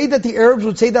respect, the way that the Arabs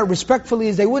would say that respectfully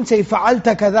is they wouldn't say فَعَلْتَ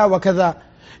كَذَا وَكَذَا.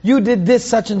 You did this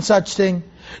such and such thing.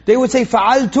 They would say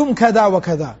فَعَلْتُمْ كَذَا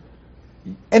وَكَذَا.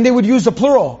 And they would use the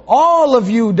plural. All of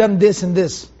you done this and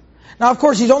this. Now of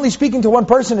course he's only speaking to one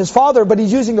person, his father, but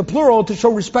he's using the plural to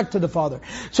show respect to the father.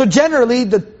 So generally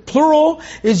the plural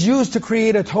is used to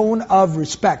create a tone of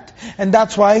respect. And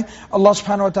that's why Allah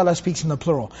subhanahu wa ta'ala speaks in the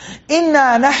plural.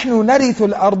 إِنَّا نَحْنُ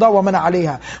نَرِثُ الْأَرْضَ وَمَنْ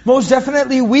عَلَيْهَا. Most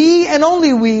definitely we and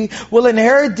only we will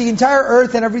inherit the entire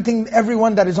earth and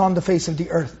everyone that is on the face of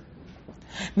the earth.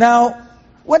 Now,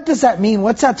 what does that mean?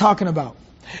 What's that talking about?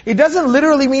 It doesn't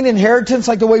literally mean inheritance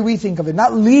like the way we think of it.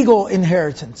 Not legal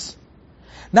inheritance.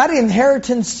 Not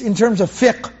inheritance in terms of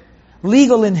fiqh,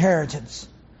 legal inheritance.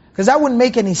 Because that wouldn't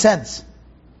make any sense.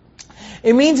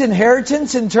 It means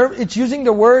inheritance it's using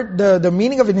the word, the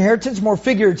meaning of inheritance more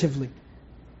figuratively.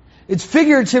 It's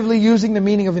figuratively using the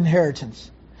meaning of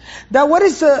inheritance. Now what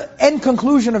is the end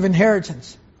conclusion of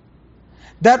inheritance?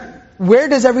 That where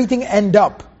does everything end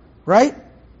up? Right?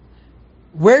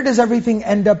 Where does everything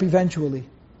end up eventually?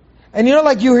 And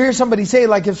like you hear somebody say,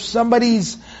 like if somebody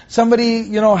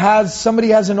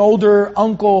has an older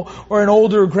uncle or an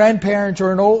older grandparent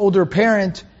or an older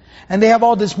parent, and they have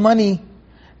all this money,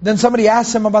 then somebody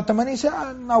asks them about the money, he says,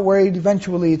 I'm not worried,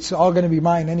 eventually it's all going to be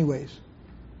mine anyways.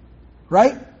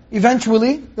 Right?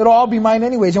 Eventually, it'll all be mine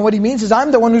anyways. And what he means is,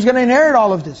 I'm the one who's going to inherit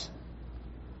all of this.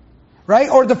 Right?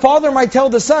 Or the father might tell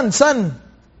the son,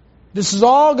 this is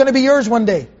all going to be yours one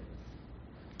day.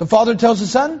 The father tells the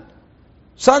son,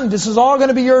 this is all going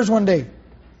to be yours one day.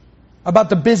 About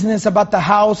the business, about the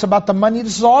house, about the money,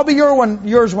 this will all be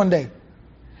yours one day.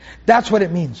 That's what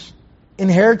it means.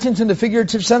 Inheritance in the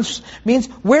figurative sense means,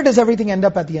 where does everything end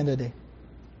up at the end of the day?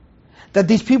 That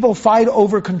these people fight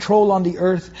over control on the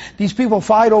earth. These people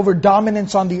fight over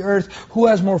dominance on the earth. Who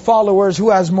has more followers,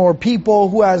 who has more people,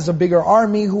 who has a bigger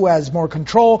army, who has more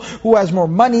control, who has more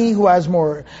money, who has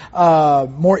more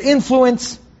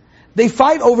influence. They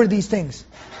fight over these things.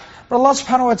 But Allah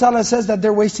subhanahu wa ta'ala says that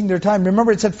they're wasting their time.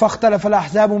 Remember it said, فَاخْتَلَفَ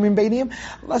الْأَحْزَابُ مِنْ بَيْنِهِمْ.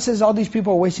 Allah says all these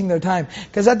people are wasting their time.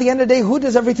 Because at the end of the day, who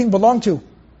does everything belong to?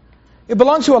 It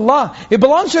belongs to Allah. It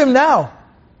belongs to Him now.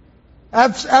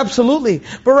 Absolutely.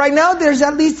 But right now there's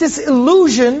at least this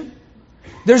illusion.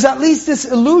 That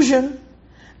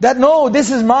no, this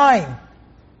is mine.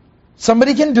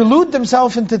 Somebody can delude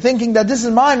themselves into thinking that this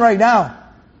is mine right now.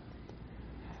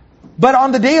 But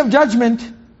on the Day of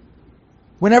Judgment,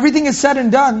 when everything is said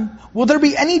and done, will there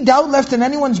be any doubt left in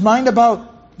anyone's mind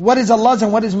about what is Allah's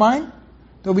and what is mine?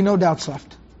 There will be no doubts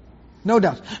left. No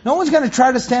doubts. No one's going to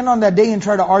try to stand on that day and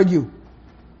try to argue.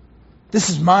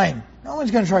 This is mine. No one's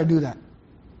going to try to do that.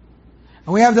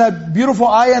 And we have that beautiful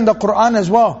ayah in the Qur'an as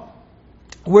well,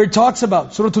 where it talks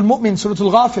about, Surah Al-Mu'min, Surah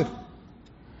Al-Ghafir,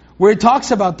 where it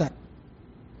talks about that.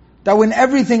 That when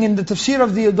everything, in the tafsir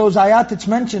of those ayat it's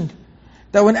mentioned,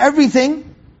 that when everything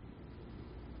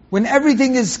when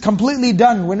everything is completely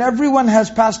done, when everyone has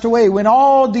passed away, when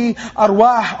all the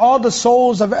arwah, all the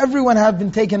souls of everyone have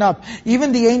been taken up,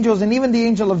 even the angels and even the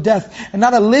angel of death, and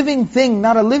not a living thing,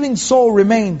 not a living soul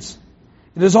remains.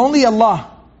 It is only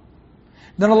Allah.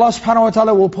 Then Allah subhanahu wa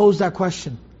ta'ala will pose that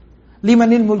question.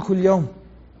 لِمَنِ الْمُلْكُ الْيَوْمِ?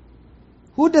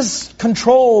 Who does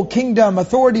control, kingdom,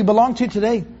 authority belong to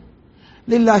today?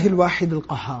 لِلَّهِ الْوَاحِدِ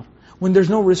الْقَهَّارِ. When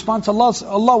there's no response,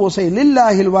 Allah will say,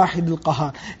 لِلَّهِ الْوَاحِدِ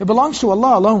الْقَهَّارِ. It belongs to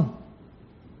Allah alone.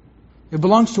 It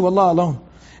belongs to Allah alone.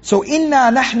 So,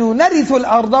 إِنَّا نَحْنُ نَرِثُ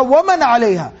الْأَرْضَ وَمَنْ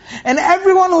عَلَيْهَا. And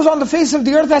everyone who's on the face of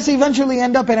the earth has to eventually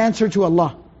end up and answer to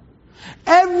Allah.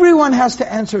 Everyone has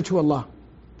to answer to Allah.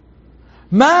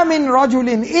 مَا مِن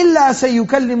رَجُلٍ إِلَّا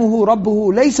سَيُكَلِّمُهُ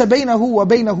رَبُّهُ لَيْسَ بَيْنَهُ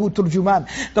وَبَيْنَهُ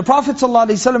تُرْجُمَانٍ. The Prophet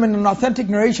ﷺ in an authentic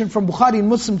narration from Bukhari and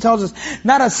Muslim tells us,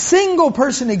 not a single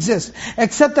person exists,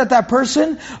 except that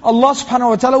person, Allah subhanahu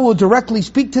wa ta'ala will directly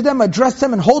speak to them, address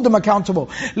them and hold them accountable.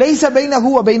 لَيْسَ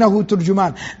بَيْنَهُ وَبَيْنَهُ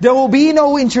تُرْجُمَانٍ. There will be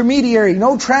no intermediary,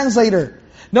 no translator,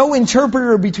 no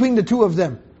interpreter between the two of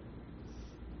them.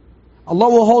 Allah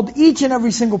will hold each and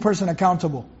every single person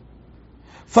accountable.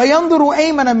 فَيَنْظُرُ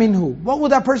أَيْمَنَ مِنْهُ. What will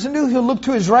that person do? He'll look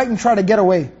to his right and try to get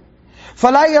away.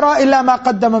 فَلَا يَرَى إِلَّا مَا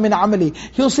قَدَّمَ مِنْ عَمَلِهِ.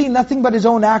 He'll see nothing but his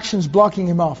own actions blocking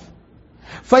him off.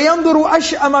 فَيَنْظُرُ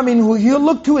أَشْأَمَ مِنْهُ. He'll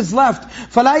look to his left.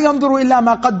 فَلَا يَنْظُرُ إِلَّا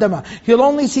مَا قَدَّمَ. He'll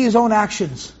only see his own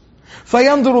actions.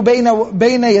 فَيَنْظُرُ بَيْنَ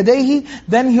يَدَيْهِ.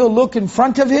 Then he'll look in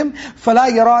front of him. فَلَا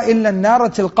يَرَى إِلَّا النَّارَ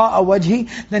تِلْقَاءَ وَجْهِ.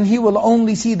 Then he will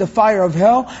only see the fire of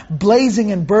hell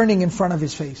blazing and burning in front of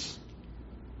his face.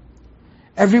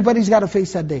 Everybody's got to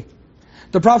face that day.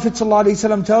 The Prophet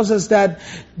ﷺ tells us that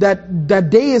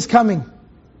day is coming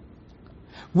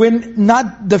when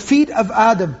not the feet of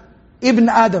Adam, Ibn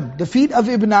Adam, the feet of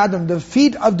Ibn Adam, the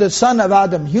feet of the son of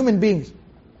Adam, human beings.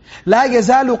 لا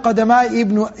يزال قدماء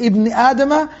ابن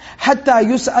آدم حتى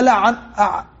يسأل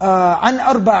عن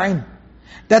أربعين.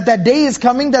 That day is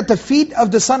coming that the feet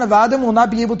of the son of Adam will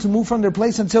not be able to move from their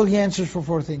place until he answers for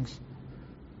 4 things.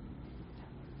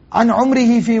 عن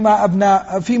عمره فيما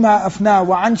أفناه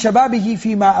وعن شبابه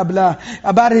فيما أبلاه.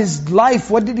 About his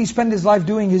life, what did he spend his life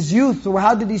doing? His youth, or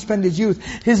how did he spend his youth?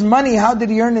 His money, how did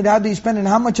he earn it? How did he spend it? And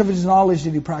how much of his knowledge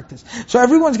did he practice? So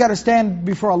everyone's got to stand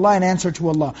before Allah and answer to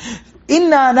Allah.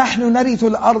 إِنَّا نَحْنُ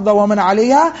نَرِثُ الْأَرْضَ وَمَنْ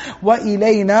عَلَيْهَا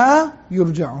وَإِلَيْنَا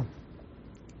يُرْجَعُونَ.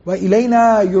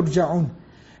 وَإِلَيْنَا يُرْجَعُونَ.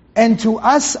 And to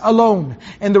us alone.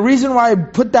 And the reason why I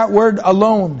put that word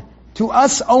alone, to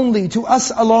us only, to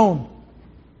us alone,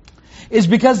 is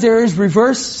because there is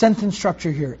reverse sentence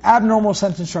structure here, abnormal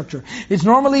sentence structure. It's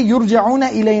normally يُرْجَعُونَ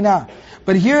إِلَيْنَا.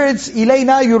 But here it's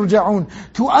إِلَيْنَا يُرْجَعُونَ.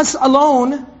 To us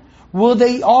alone will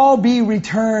they all be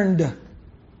returned.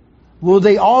 Will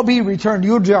they all be returned?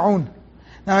 يُرْجَعُونَ.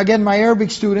 Now again, my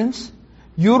Arabic students,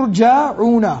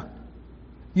 يُرْجَعُونَ.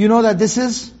 You know that this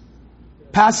is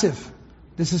passive.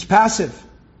 This is passive.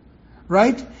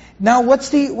 Right? Now what's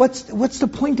the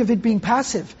point of it being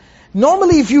passive?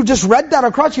 Normally if you just read that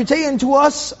across, you'd say, and to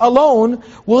us alone,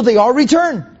 will they all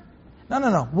return?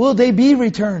 No. Will they be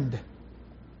returned?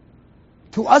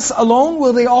 To us alone,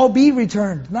 will they all be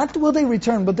returned? Not will they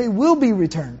return, but they will be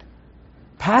returned.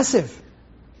 Passive.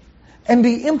 And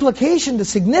the implication, the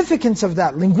significance of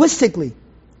that, linguistically,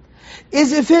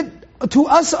 is if it, to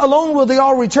us alone will they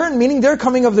all return, meaning they're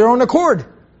coming of their own accord.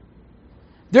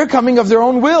 They're coming of their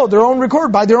own will, their own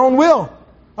record, by their own will.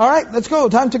 Alright, let's go,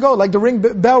 time to go. Like the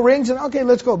bell rings and okay,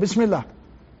 let's go, Bismillah.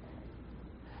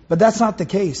 But that's not the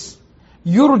case.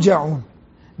 يُرْجَعُونَ.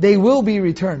 They will be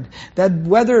returned. That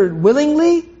whether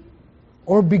willingly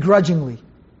or begrudgingly.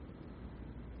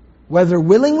 Whether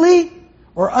willingly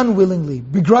or unwillingly,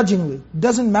 begrudgingly.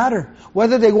 Doesn't matter.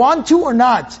 Whether they want to or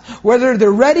not. Whether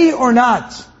they're ready or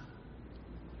not.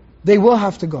 They will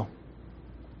have to go.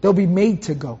 They'll be made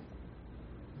to go.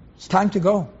 It's time to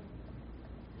go.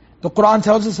 The Qur'an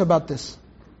tells us about this.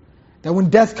 That when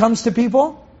death comes to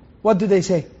people, what do they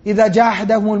say? إِذَا جَاءَ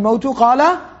أَحَدَهُمُ الْمَوْتُ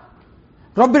قَالَ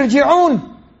رَبِّ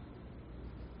ارْجِعُونِ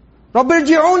رَبِّ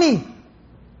ارْجِعُونِ.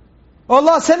 Oh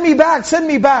Allah, send me back, send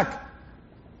me back.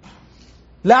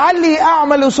 لَعَلِّي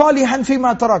أَعْمَلُ صَالِحًا فِي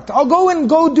مَا تَرَكْتُ. I'll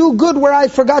go do good where I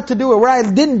forgot to do it, where I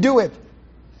didn't do it.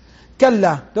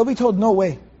 كَلَّا. They'll be told, no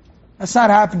way. That's not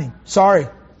happening. Sorry.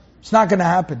 It's not going to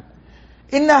happen.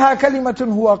 إِنَّهَا كَلِمَةٌ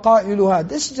هُوَ قَائِلُهَا.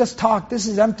 This is just talk. This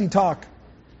is empty talk.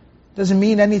 Doesn't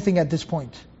mean anything at this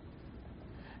point.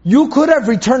 You could have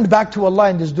returned back to Allah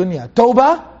in this dunya.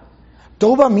 Tawbah?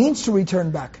 Tawbah means to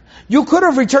return back. You could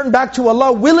have returned back to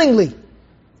Allah willingly.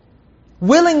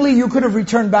 Willingly you could have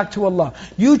returned back to Allah.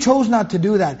 You chose not to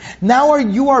do that. Now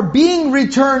you are being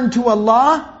returned to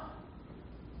Allah,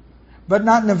 but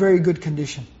not in a very good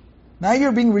condition. Now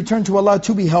you're being returned to Allah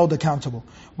to be held accountable.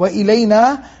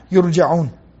 وَإِلَيْنَا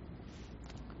يُرْجَعُونَ.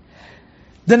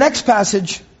 The next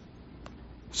passage,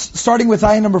 starting with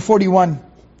ayah number 41.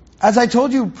 As I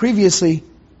told you previously,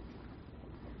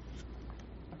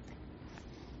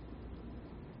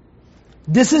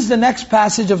 this is the next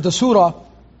passage of the surah.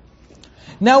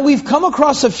 Now we've come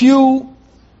across a few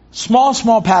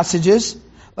small passages.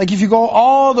 Like if you go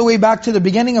all the way back to the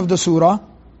beginning of the surah,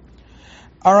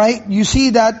 alright, you see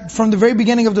that from the very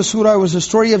beginning of the surah it was the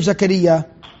story of Zakaria.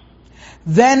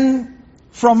 Then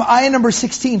from ayah number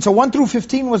 16, so 1 through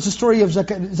 15 was the story of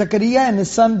Zakaria and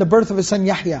his son, the birth of his son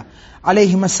Yahya,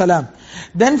 alayhim as-salam.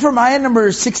 Then from ayah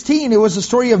number 16, it was the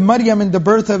story of Maryam and the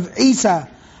birth of Isa,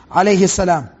 alayhi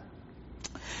salam.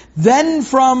 Then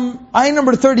from ayah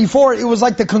number 34, it was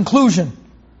like the conclusion.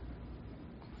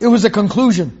 It was a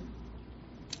conclusion.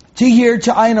 To here,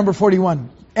 to ayah number 41,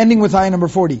 ending with ayah number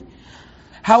 40.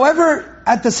 However,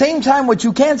 at the same time, what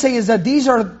you can say is that these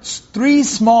are 3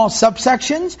 small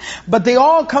subsections, but they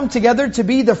all come together to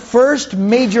be the first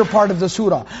major part of the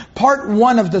surah. Part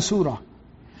 1 of the surah.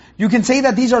 You can say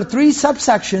that these are 3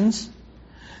 subsections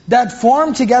that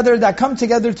form together, that come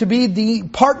together to be the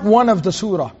part 1 of the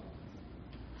surah.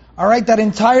 Alright, that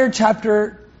entire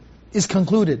chapter is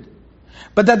concluded.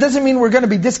 But that doesn't mean we're going to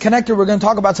be disconnected, we're going to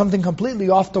talk about something completely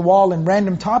off the wall and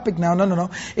random topic now. No.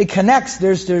 It connects,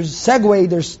 there's segue,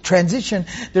 there's transition,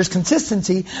 there's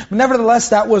consistency. But nevertheless,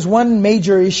 that was one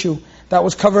major issue that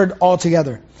was covered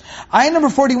altogether. Ayah number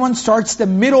 41 starts the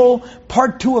middle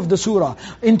part 2 of the surah.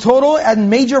 In total, and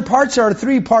major parts, there are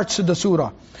 3 parts to the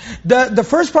surah. The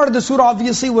first part of the surah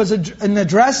obviously was an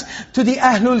address to the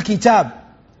Ahlul Kitab.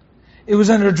 It was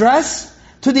an address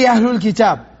to the Ahlul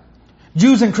Kitab,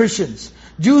 Jews and Christians.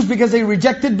 Jews because they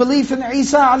rejected belief in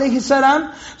Isa alayhi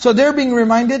salam. So they're being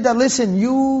reminded that listen,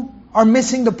 you are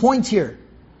missing the point here.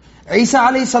 Isa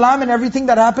alayhi salam and everything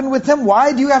that happened with him,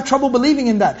 why do you have trouble believing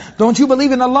in that? Don't you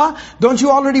believe in Allah? Don't you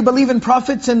already believe in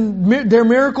prophets and their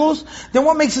miracles? Then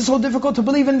what makes it so difficult to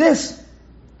believe in this?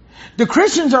 The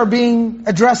Christians are being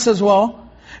addressed as well,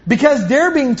 because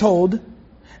they're being told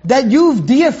that you've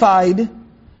deified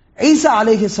Isa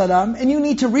alayhi salam and you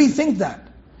need to rethink that.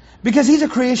 Because he's a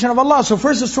creation of Allah. So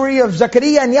first the story of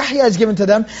Zakaria and Yahya is given to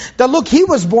them. That look, he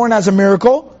was born as a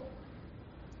miracle.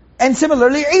 And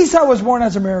similarly, Isa was born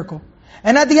as a miracle.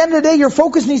 And at the end of the day, your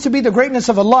focus needs to be the greatness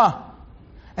of Allah.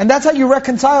 And that's how you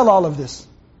reconcile all of this.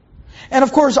 And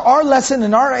of course, our lesson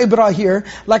and our ibrah here,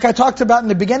 like I talked about in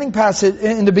the beginning passage,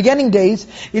 in the beginning days,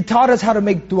 it taught us how to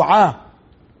make dua.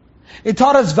 It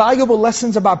taught us valuable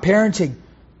lessons about parenting.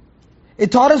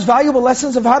 It taught us valuable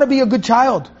lessons of how to be a good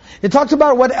child. It talked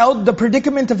about the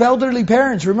predicament of elderly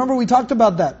parents. Remember we talked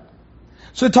about that.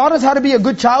 So it taught us how to be a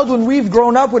good child when we've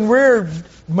grown up, when we're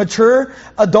mature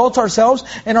adults ourselves,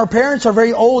 and our parents are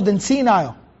very old and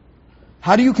senile.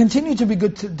 How do you continue to be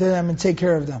good to them and take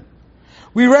care of them?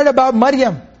 We read about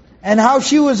Maryam and how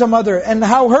she was a mother and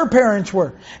how her parents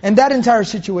were, and that entire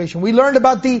situation. We learned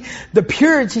about the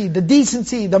purity, the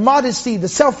decency, the modesty, the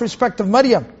self-respect of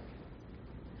Maryam.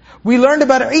 We learned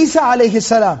about Isa alayhi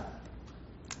salam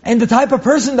and the type of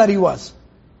person that he was,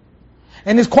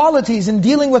 and his qualities in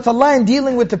dealing with Allah and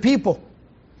dealing with the people.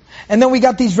 And then we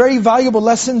got these very valuable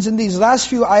lessons in these last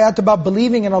few ayat about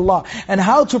believing in Allah and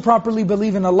how to properly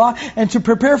believe in Allah and to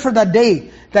prepare for that day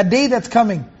that's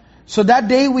coming. So that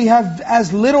day we have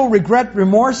as little regret,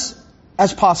 remorse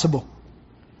as possible.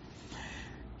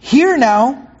 Here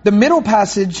now, the middle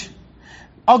passage,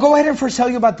 I'll go ahead and first tell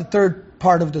you about the third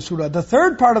part of the surah. The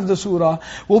third part of the surah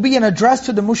will be an address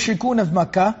to the mushrikun of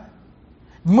Makkah.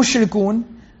 Mushrikun,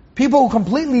 people who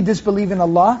completely disbelieve in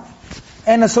Allah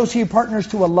and associate partners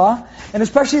to Allah. And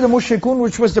especially the mushrikun,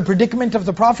 which was the predicament of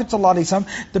the Prophet ﷺ,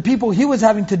 the people he was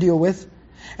having to deal with,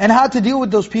 and how to deal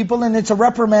with those people, and it's a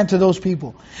reprimand to those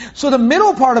people. So the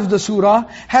middle part of the surah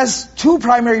has 2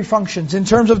 primary functions in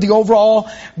terms of the overall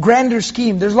grander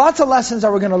scheme. There's lots of lessons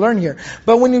that we're going to learn here.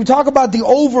 But when you talk about the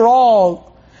overall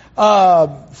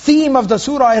theme of the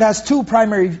surah, it has 2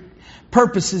 primary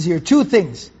purposes here, 2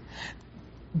 things.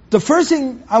 The first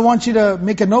thing I want you to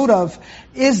make a note of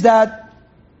is that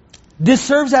this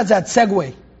serves as that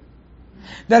segue.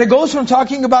 That it goes from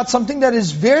talking about something that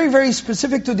is very, very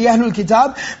specific to the Ahlul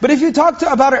Kitab. But if you talk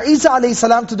about Isa alayhi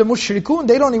salam to the mushrikun,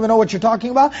 they don't even know what you're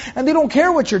talking about, and they don't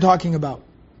care what you're talking about.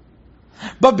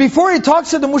 But before it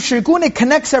talks to the mushrikun, it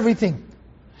connects everything.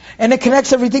 And it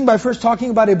connects everything by first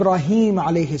talking about Ibrahim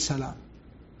alayhi salam.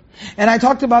 And I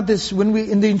talked about this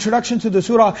in the introduction to the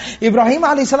surah. Ibrahim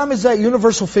alayhi salam is that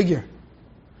universal figure.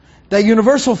 That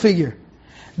universal figure.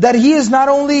 that he is not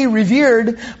only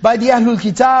revered by the Ahlul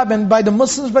Kitab and by the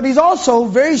Muslims, but he's also,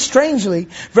 very strangely,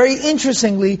 very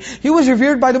interestingly, he was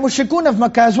revered by the Mushrikun of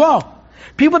Makkah as well.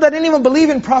 People that didn't even believe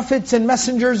in prophets and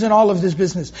messengers and all of this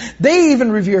business. They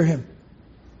even revere him.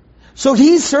 So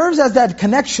he serves as that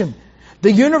connection.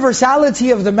 The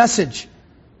universality of the message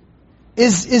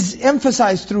is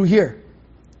emphasized through here.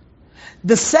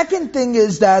 The second thing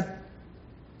is that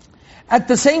at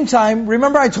the same time,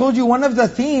 remember I told you one of the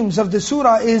themes of the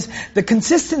surah is the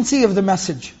consistency of the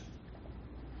message.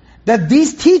 That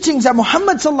these teachings that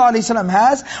Muhammad ﷺ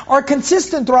has are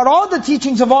consistent throughout all the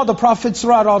teachings of all the prophets,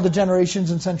 throughout all the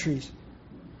generations and centuries.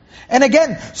 And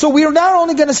again, so we are not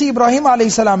only going to see Ibrahim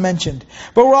ﷺ mentioned,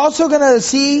 but we're also going to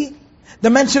see the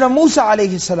mention of Musa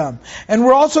ﷺ. And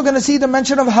we're also going to see the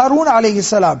mention of Harun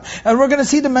ﷺ. And we're going to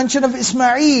see the mention of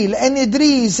Ismail and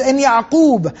Idris and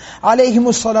Yaqub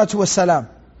ﷺ.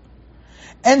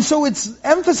 And so it's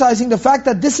emphasizing the fact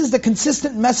that this is the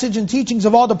consistent message and teachings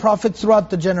of all the prophets throughout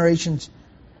the generations.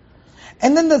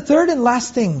 And then the third and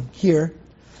last thing here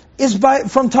is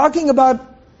from talking about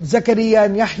Zakaria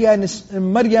and Yahya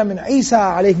and Maryam and Isa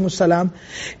alayhimus salam,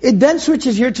 it then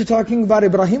switches here to talking about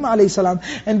Ibrahim alayhis salam,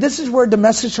 and this is where the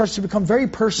message starts to become very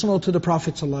personal to the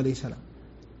Prophet sallallahu alaihi wasallam.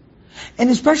 And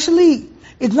especially,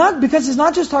 it's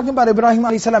not just talking about Ibrahim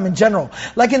alayhis salam in general.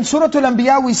 Like in Surah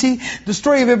Al-Anbiya we see the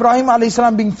story of Ibrahim alayhis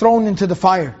salam being thrown into the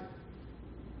fire.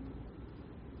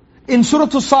 In Surah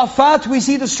Al-Saffat we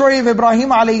see the story of Ibrahim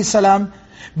alayhis salam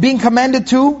being commanded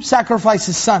to sacrifice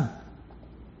his son.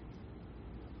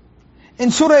 In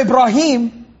Surah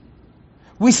Ibrahim,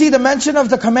 we see the mention of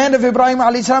the command of Ibrahim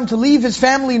ﷺ to leave his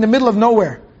family in the middle of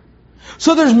nowhere.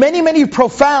 So there's many, many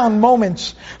profound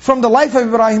moments from the life of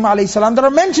Ibrahim ﷺ that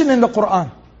are mentioned in the Qur'an.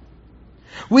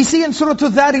 We see in Surah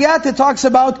Al-Dhariyat, it talks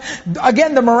about,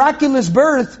 again, the miraculous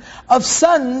birth of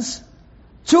sons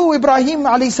to Ibrahim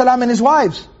ﷺ and his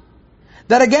wives.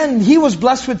 That again, he was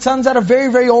blessed with sons at a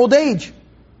very, very old age.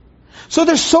 So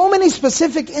there's so many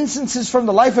specific instances from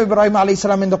the life of Ibrahim a.s.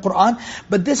 in the Qur'an,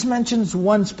 but this mentions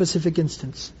one specific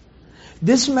instance.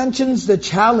 This mentions the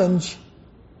challenge,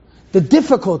 the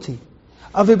difficulty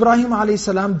of Ibrahim a.s.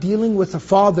 dealing with a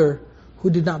father who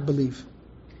did not believe.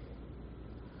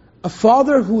 A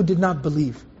father who did not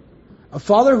believe. A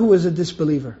father who was a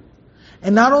disbeliever.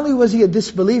 And not only was he a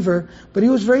disbeliever, but he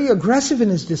was very aggressive in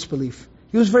his disbelief.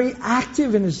 He was very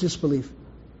active in his disbelief.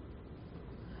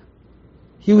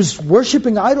 He was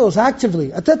worshipping idols actively.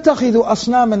 أَتَتَّخِذُ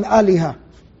أَصْنَامًا آلِهَةً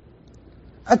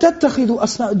أَتَتَّخِذُ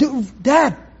أَصْنَامًا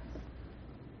Dad,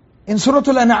 in Surah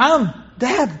Al-An'am,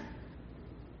 Dad,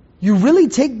 you really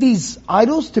take these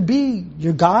idols to be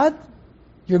your God?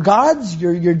 Your gods?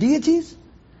 Your deities?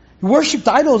 You worshipped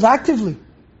idols actively.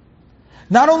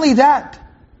 Not only that,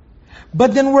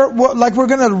 but then we're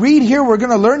going to read here, we're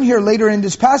going to learn here later in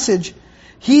this passage,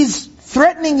 he's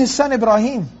threatening his son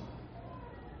Ibrahim.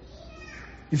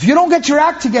 If you don't get your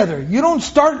act together, you don't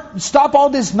stop all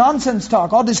this nonsense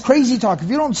talk, all this crazy talk, if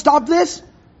you don't stop this,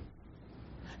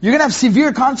 you're going to have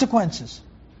severe consequences.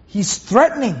 He's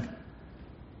threatening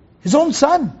his own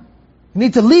son. You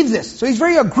need to leave this. So he's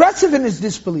very aggressive in his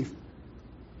disbelief.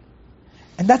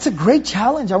 And that's a great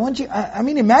challenge. I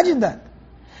mean, imagine that.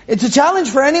 It's a challenge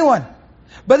for anyone.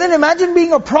 But then imagine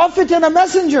being a prophet and a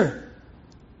messenger.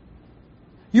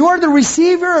 You are the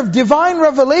receiver of divine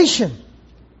revelation.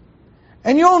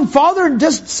 And your own father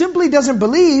just simply doesn't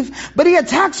believe, but he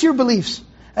attacks your beliefs.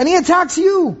 And he attacks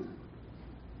you.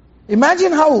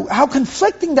 Imagine how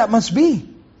conflicting that must be.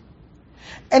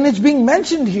 And it's being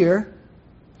mentioned here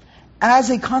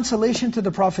as a consolation to the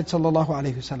Prophet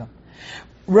ﷺ.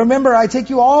 Remember, I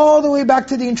take you all the way back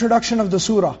to the introduction of the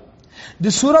surah. The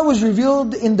surah was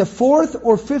revealed in the 4th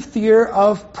or 5th year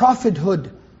of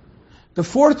prophethood. The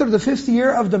 4th or the 5th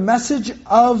year of the message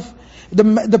of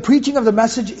the preaching of the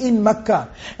message in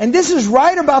Mecca. And this is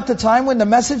right about the time when the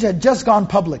message had just gone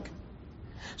public.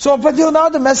 So up until now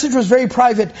the message was very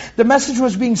private. The message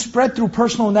was being spread through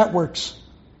personal networks.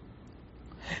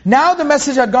 Now the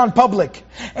message had gone public.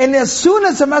 And as soon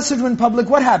as the message went public,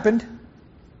 what happened?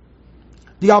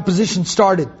 The opposition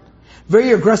started.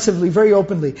 Very aggressively, very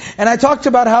openly. And I talked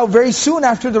about how very soon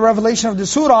after the revelation of the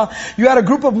surah, you had a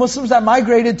group of Muslims that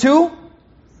migrated to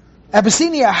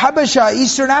Abyssinia, Habasha,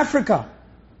 Eastern Africa.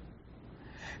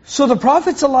 So the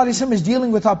Prophet ﷺ is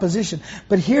dealing with opposition.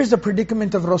 But here's the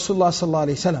predicament of Rasulullah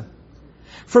ﷺ.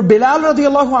 For Bilal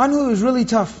radiallahu anhu, it was really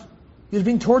tough. He was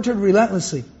being tortured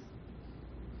relentlessly.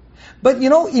 But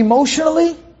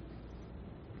emotionally,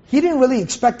 he didn't really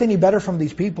expect any better from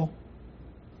these people.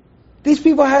 These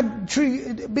people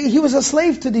he was a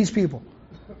slave to these people.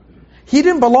 He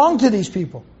didn't belong to these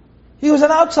people. He was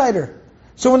an outsider.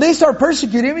 So when they start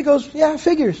persecuting him, he goes, yeah,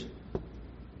 figures.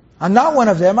 I'm not one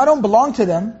of them. I don't belong to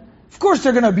them. Of course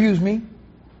they're going to abuse me.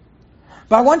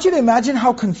 But I want you to imagine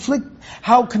how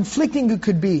conflicting it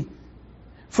could be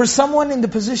for someone in the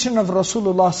position of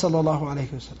Rasulullah sallallahu alaihi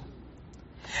wasallam.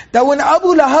 That when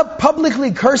Abu Lahab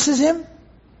publicly curses him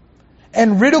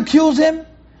and ridicules him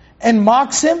and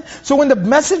mocks him, so when the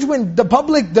message went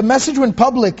public,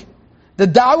 the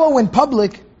da'wah went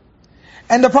public,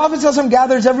 and the Prophet ﷺ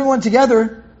gathers everyone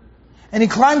together, and he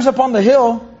climbs up on the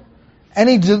hill, and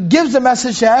he gives the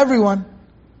message to everyone,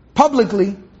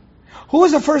 publicly. Who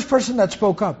was the first person that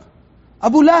spoke up?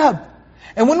 Abu Lahab.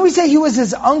 And when we say he was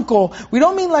his uncle, we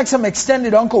don't mean like some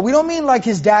extended uncle. We don't mean like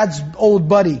his dad's old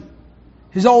buddy.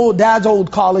 His dad's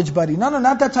old college buddy. No,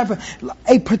 not that type of...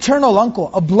 A paternal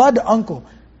uncle, a blood uncle.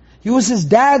 He was his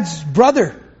dad's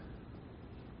brother.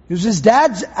 He was his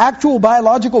dad's actual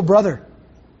biological brother.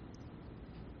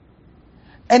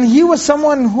 And he was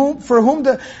someone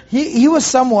he was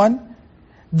someone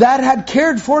that had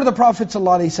cared for the Prophet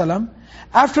ﷺ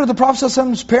after the Prophet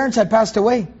ﷺ's parents had passed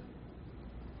away.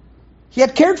 He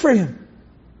had cared for him.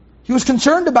 He was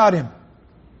concerned about him.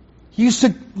 He used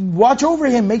to watch over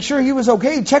him, make sure he was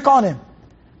okay, check on him.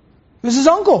 He was his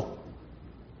uncle.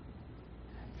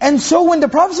 And so when the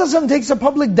Prophet ﷺ takes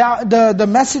the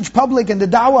message public and the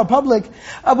da'wah public,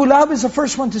 Abu Lahab is the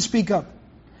first one to speak up.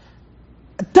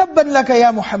 Tabban laka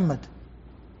ya Muhammad.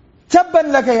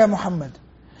 Tabban laka ya Muhammad.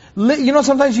 You know,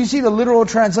 sometimes you see the literal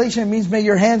translation, it means may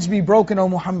your hands be broken, O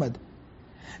Muhammad.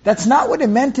 That's not what it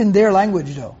meant in their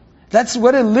language though. That's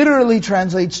what it literally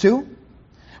translates to.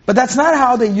 But that's not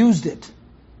how they used it.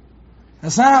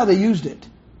 That's not how they used it.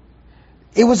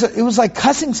 It was like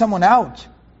cussing someone out.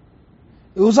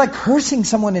 It was like cursing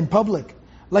someone in public.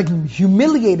 Like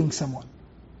humiliating someone.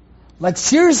 Like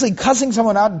seriously cussing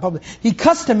someone out in public. He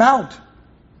cussed him out.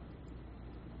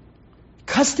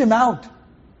 Cussed him out.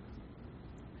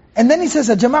 And then he says,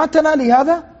 "Jama'atana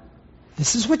lihada?"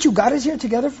 This is what you got us here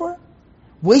together for?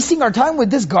 Wasting our time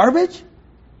with this garbage?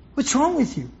 What's wrong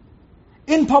with you?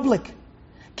 In public.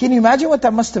 Can you imagine what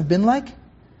that must have been like?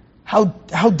 How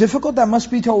difficult that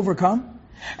must be to overcome?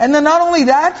 And then not only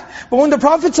that, but when the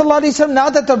Prophet ﷺ, now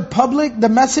that the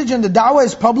message and the da'wah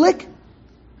is public,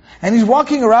 and he's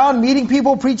walking around, meeting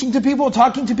people, preaching to people,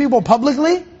 talking to people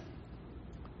publicly,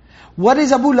 what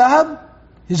is Abu Lahab?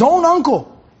 His own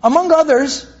uncle, among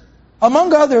others,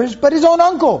 but his own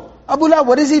uncle. Abu Lahab,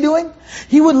 what is he doing?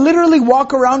 He would literally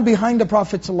walk around behind the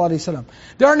Prophet ﷺ.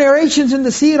 There are narrations in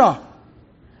the Surah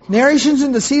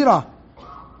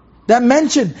that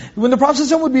mention when the Prophet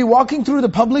ﷺ would be walking through the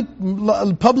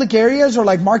public areas or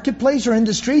like marketplace or in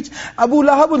the streets, Abu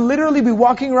Lahab would literally be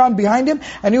walking around behind him,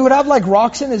 and he would have like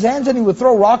rocks in his hands, and he would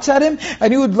throw rocks at him,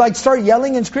 and he would like start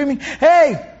yelling and screaming,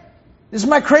 "Hey, this is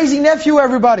my crazy nephew,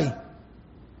 everybody."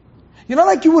 You know,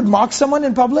 like you would mock someone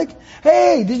in public.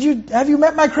 "Hey, have you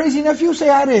met my crazy nephew? Say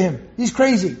hi to him. He's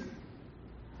crazy."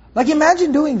 Like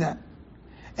imagine doing that.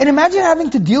 And imagine having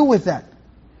to deal with that.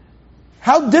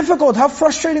 How difficult, how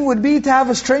frustrating would it be to have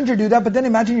a stranger do that, but then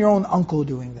imagine your own uncle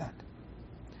doing that.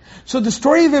 So the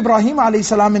story of Ibrahim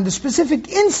a.s. in the specific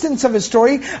instance of his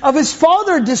story, of his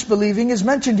father disbelieving, is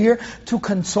mentioned here to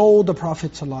console the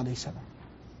Prophet ﷺ.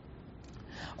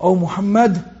 "O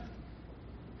Muhammad,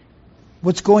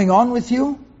 what's going on with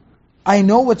you? I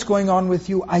know what's going on with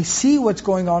you. I see what's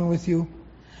going on with you.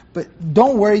 But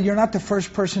don't worry, you're not the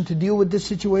first person to deal with this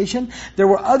situation. There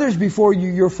were others before you.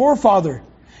 Your forefather,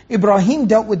 Ibrahim,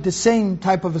 dealt with the same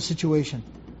type of a situation.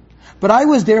 But I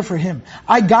was there for him.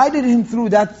 I guided him through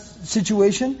that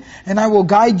situation, and I will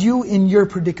guide you in your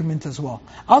predicament as well.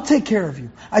 I'll take care of you.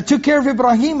 I took care of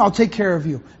Ibrahim, I'll take care of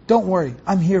you. Don't worry,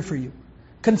 I'm here for you."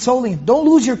 Consoling him. Don't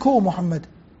lose your cool, Muhammad.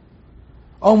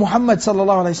 Oh Muhammad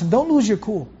sallallahu alaihi wasallam, don't lose your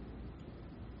cool.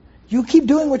 You keep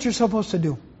doing what you're supposed to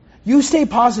do. You stay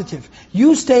positive.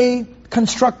 You stay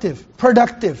constructive,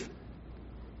 productive.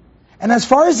 And as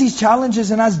far as these challenges,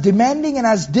 and as demanding and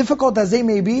as difficult as they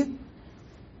may be,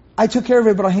 I took care of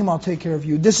Ibrahim, I'll take care of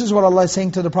you. This is what Allah is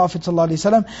saying to the Prophet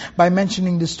ﷺ by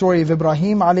mentioning the story of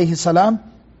Ibrahim alayhi salam.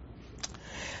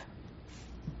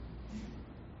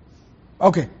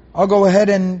 Okay, I'll go ahead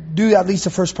and do at least the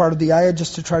first part of the ayah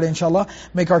just to try to, inshallah,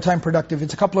 make our time productive.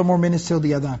 It's a couple of more minutes till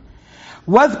the adhan.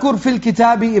 وَاذْكُرْ فِي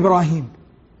الْكِتَابِ Ibrahim.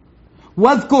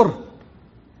 وَاذْكُرْ.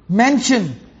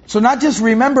 Mention. So not just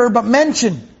remember, but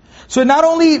mention. So not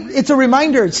only, it's a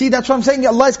reminder. See, that's what I'm saying.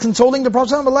 Allah is consoling the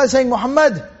Prophet. Allah is saying,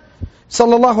 Muhammad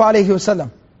sallallahu alayhi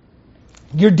wasallam,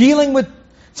 you're dealing with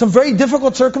some very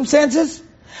difficult circumstances,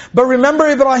 but remember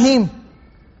Ibrahim.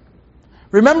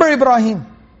 Remember Ibrahim.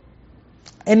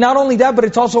 And not only that, but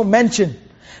it's also mentioned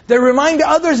They remind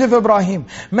others of Ibrahim.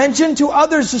 Mention to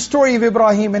others the story of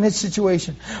Ibrahim and his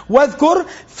situation. وَاذْكُرْ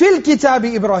فِي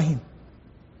الْكِتَابِ Ibrahim.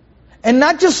 And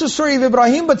not just the story of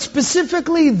Ibrahim, but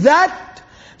specifically that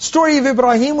story of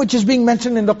Ibrahim which is being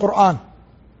mentioned in the Qur'an.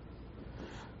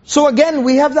 So again,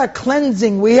 we have that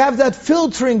cleansing, we have that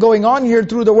filtering going on here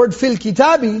through the word fil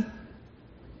kitabi,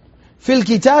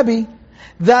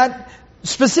 that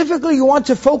specifically you want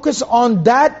to focus on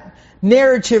that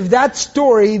narrative, that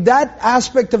story, that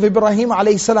aspect of Ibrahim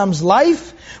a.s.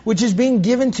 life, which is being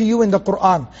given to you in the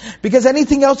Qur'an. Because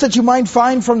anything else that you might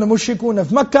find from the mushrikun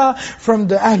of Makkah, from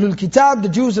the Ahlul Kitab, the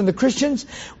Jews and the Christians,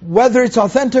 whether it's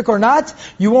authentic or not,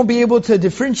 you won't be able to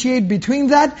differentiate between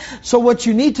that. So what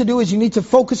you need to do is you need to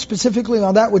focus specifically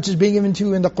on that which is being given to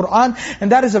you in the Qur'an,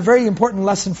 and that is a very important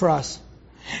lesson for us.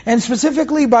 And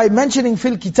specifically by mentioning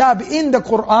fil kitab in the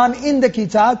Qur'an, in the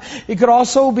kitab, it could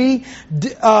also be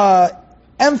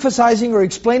emphasizing or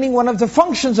explaining one of the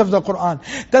functions of the Qur'an.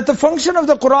 That the function of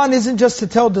the Qur'an isn't just to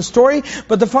tell the story,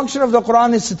 but the function of the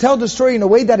Qur'an is to tell the story in a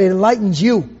way that it enlightens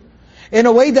you, in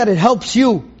a way that it helps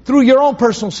you through your own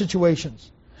personal situations.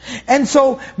 And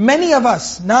so many of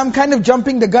us, now I'm kind of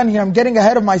jumping the gun here, I'm getting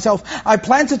ahead of myself. I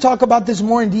plan to talk about this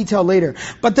more in detail later.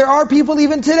 But there are people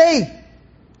even today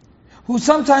who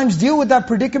sometimes deal with that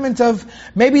predicament of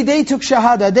maybe they took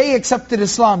shahada, they accepted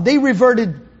Islam, they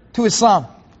reverted to Islam,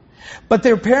 but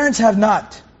their parents have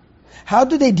not. How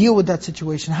do they deal with that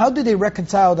situation? How do they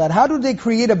reconcile that? How do they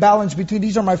create a balance between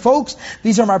these are my folks,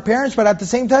 these are my parents, but at the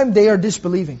same time they are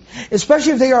disbelieving?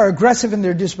 Especially if they are aggressive in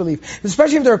their disbelief.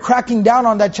 Especially if they're cracking down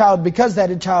on that child because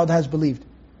that child has believed.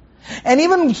 And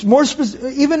even more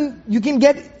even you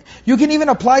can even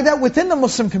apply that within the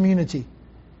Muslim community.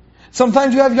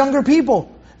 Sometimes you have younger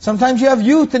people, sometimes you have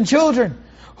youth and children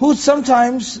who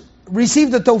sometimes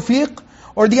receive the tawfiq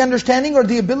or the understanding or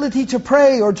the ability to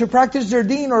pray or to practice their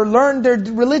deen or learn their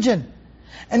religion.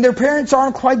 And their parents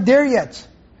aren't quite there yet.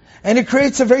 And it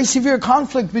creates a very severe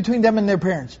conflict between them and their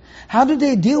parents. How do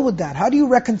they deal with that? How do you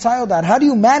reconcile that? How do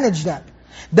you manage that?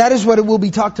 That is what it will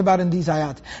be talked about in these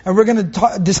ayat. And we're going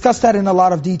to discuss that in a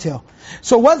lot of detail.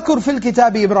 So, وَاذْكُرْ فِي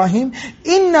الْكِتَابِ Ibrahim,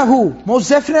 إِنَّهُ, most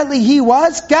definitely he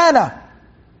was, kana.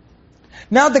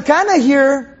 Now the kana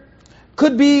here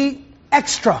could be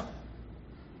extra.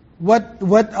 What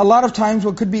a lot of times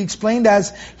what could be explained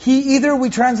as, either we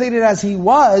translate it as he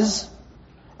was,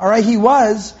 alright, he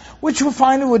was, which we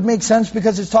find it would make sense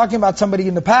because it's talking about somebody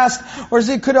in the past, or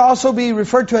it could also be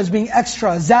referred to as being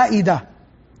extra, za'idah.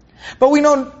 But we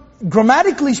know,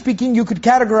 grammatically speaking, you could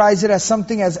categorize it as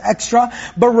something as extra,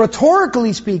 but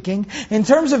rhetorically speaking, in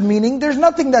terms of meaning, there's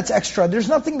nothing that's extra, there's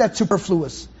nothing that's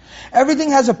superfluous. Everything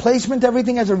has a placement,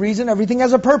 everything has a reason, everything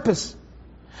has a purpose.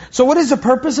 So what is the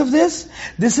purpose of this?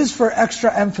 This is for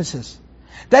extra emphasis.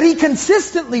 That he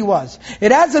consistently was.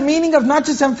 It has a meaning of not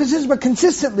just emphasis, but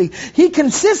consistently. He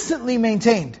consistently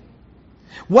maintained.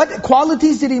 What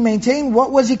qualities did he maintain?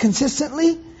 What was he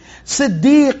consistently?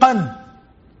 Siddiqan.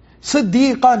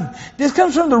 Siddiqan. This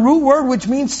comes from the root word which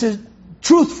means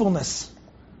truthfulness.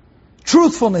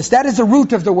 Truthfulness. That is the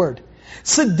root of the word.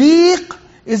 Siddiq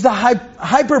is the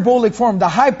hyperbolic form, the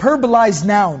hyperbolized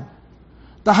noun.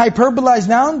 The hyperbolized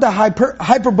noun, the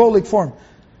hyperbolic form.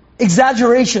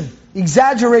 Exaggeration,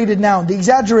 exaggerated noun, the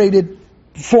exaggerated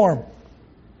form.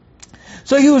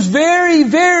 So he was very,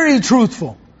 very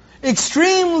truthful.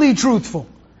 Extremely truthful.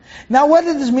 Now what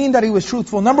does this mean that he was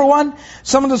truthful? Number one,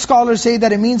 some of the scholars say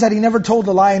that it means that he never told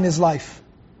a lie in his life.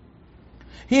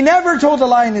 He never told a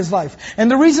lie in his life.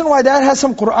 And the reason why that has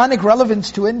some Quranic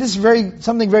relevance to it, and this is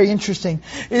something very interesting,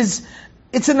 is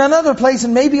it's in another place,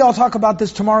 and maybe I'll talk about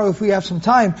this tomorrow if we have some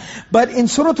time. But in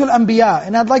Surah Al-Anbiya,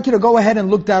 and I'd like you to go ahead and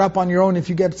look that up on your own if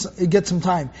you get some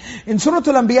time. In Surah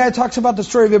Al-Anbiya, it talks about the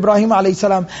story of Ibrahim a.s.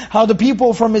 How the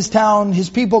people from his town, his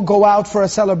people go out for a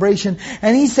celebration,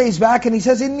 and he stays back and he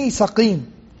says, "Inni saqim."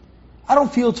 I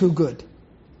don't feel too good.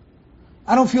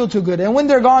 I don't feel too good. And when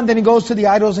they're gone, then he goes to the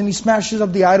idols and he smashes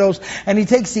up the idols, and he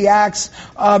takes the axe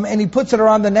and he puts it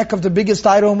around the neck of the biggest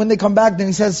idol, and when they come back, then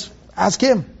he says, "Ask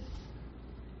him.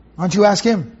 Why don't you ask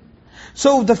him?"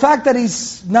 So the fact that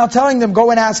he's now telling them,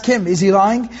 go and ask him, is he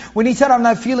lying? When he said, "I'm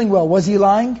not feeling well," was he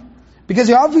lying? Because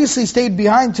he obviously stayed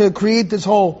behind to create this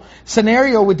whole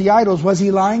scenario with the idols. Was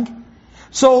he lying?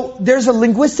 So there's a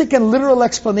linguistic and literal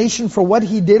explanation for what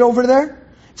he did over there.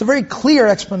 It's a very clear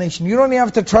explanation. You don't even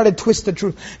have to try to twist the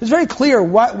truth. It's very clear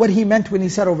what he meant when he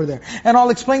said over there. And I'll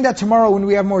explain that tomorrow when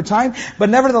we have more time. But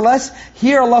nevertheless,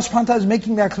 here Allah subhanahu wa ta'ala is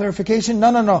making that clarification.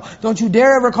 No. Don't you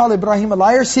dare ever call Ibrahim a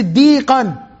liar.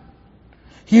 Siddiqan.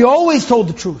 He always told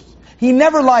the truth. He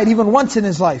never lied even once in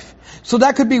his life. So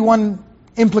that could be one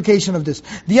implication of this.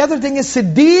 The other thing is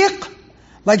Siddiq,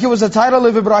 Like it was the title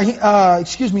of Abu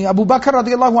Bakr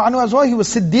radiallahu anhu as well. He was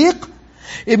Siddiq.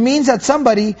 It means that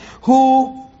somebody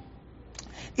who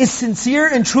is sincere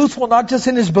and truthful, not just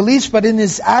in his beliefs, but in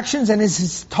his actions and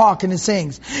his talk and his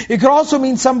sayings. It could also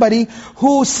mean somebody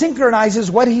who synchronizes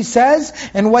what he says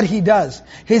and what he does.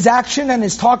 His action and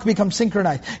his talk become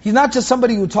synchronized. He's not just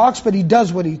somebody who talks, but he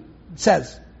does what he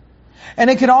says. And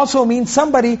it can also mean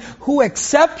somebody who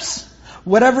accepts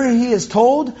whatever he is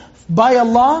told by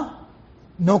Allah,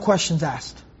 no questions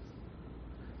asked.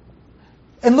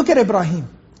 And look at Ibrahim.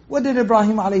 What did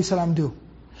Ibrahim alayhi salam do?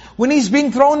 When he's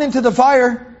being thrown into the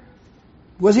fire,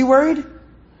 was he worried?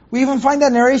 We even find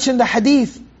that narration in the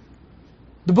hadith.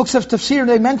 The books of Tafseer,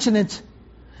 they mention it.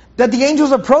 That the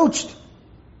angels approached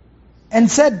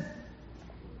and said,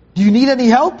 do you need any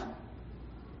help?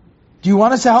 Do you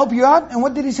want us to help you out? And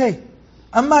what did he say?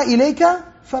 Amma ilayka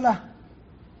falah.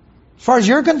 As far as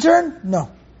you're concerned,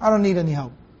 no, I don't need any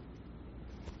help.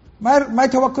 My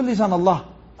tawakkul is on Allah.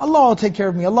 Allah will take care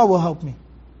of me. Allah will help me.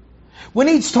 When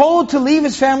he's told to leave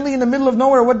his family in the middle of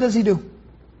nowhere, what does he do?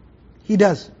 He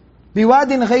does. بِوَادٍ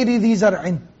غَيْرِ ذِي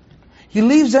زَرْعٍ. He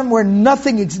leaves them where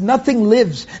nothing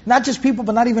lives. Not just people,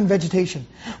 but not even vegetation.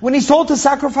 When he's told to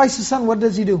sacrifice his son, what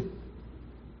does he do?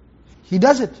 He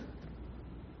does it.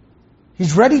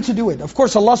 He's ready to do it. Of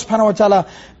course, Allah subhanahu wa ta'ala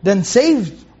then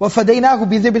saved. وَفَدَيْنَاهُ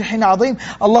بِذِبْحٍ عَظِيمٍ.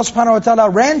 Allah subhanahu wa ta'ala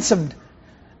ransomed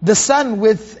the son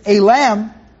with a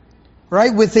lamb,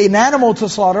 right, with an animal to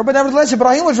slaughter. But nevertheless,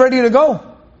 Ibrahim was ready to go.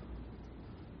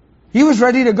 He was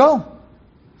ready to go.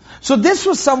 So this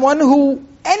was someone who,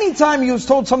 anytime he was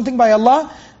told something by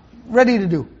Allah, ready to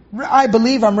do. I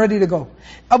believe, I'm ready to go.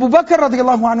 Abu Bakr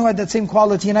radiallahu anhu had that same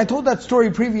quality, and I told that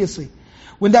story previously.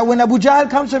 When Abu Jahl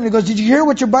comes to him and he goes, did you hear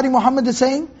what your buddy Muhammad is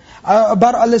saying?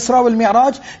 About Al-Isra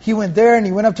wal-Mi'raj? He went there and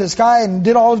he went up to the sky and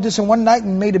did all of this in one night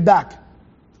and made it back.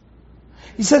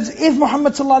 He says, if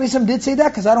Muhammad ﷺ did say that,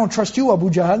 because I don't trust you, Abu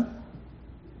Jahl,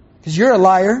 because you're a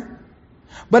liar.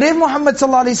 But if Muhammad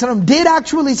ﷺ did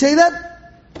actually say that,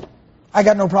 I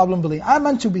got no problem believing. I'm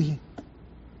meant to be.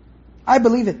 I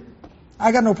believe it.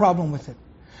 I got no problem with it.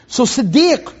 So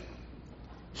Siddiq,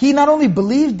 he not only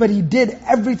believed, but he did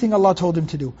everything Allah told him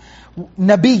to do.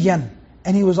 Nabiyyan,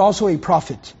 and he was also a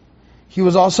prophet. He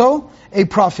was also a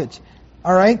prophet.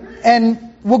 Alright?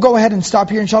 And we'll go ahead and stop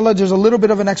here, inshallah. There's a little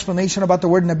bit of an explanation about the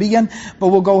word Nabiyyan, but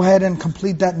we'll go ahead and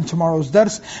complete that in tomorrow's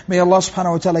dars. May Allah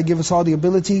subhanahu wa ta'ala give us all the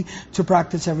ability to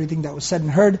practice everything that was said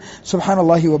and heard.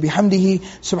 Subhanallahi wa bihamdihi,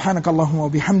 subhanakallahumma wa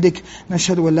bihamdik,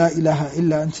 nashhadu wa la ilaha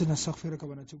illa anta nastaghfiruka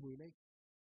wa natubu ilayk.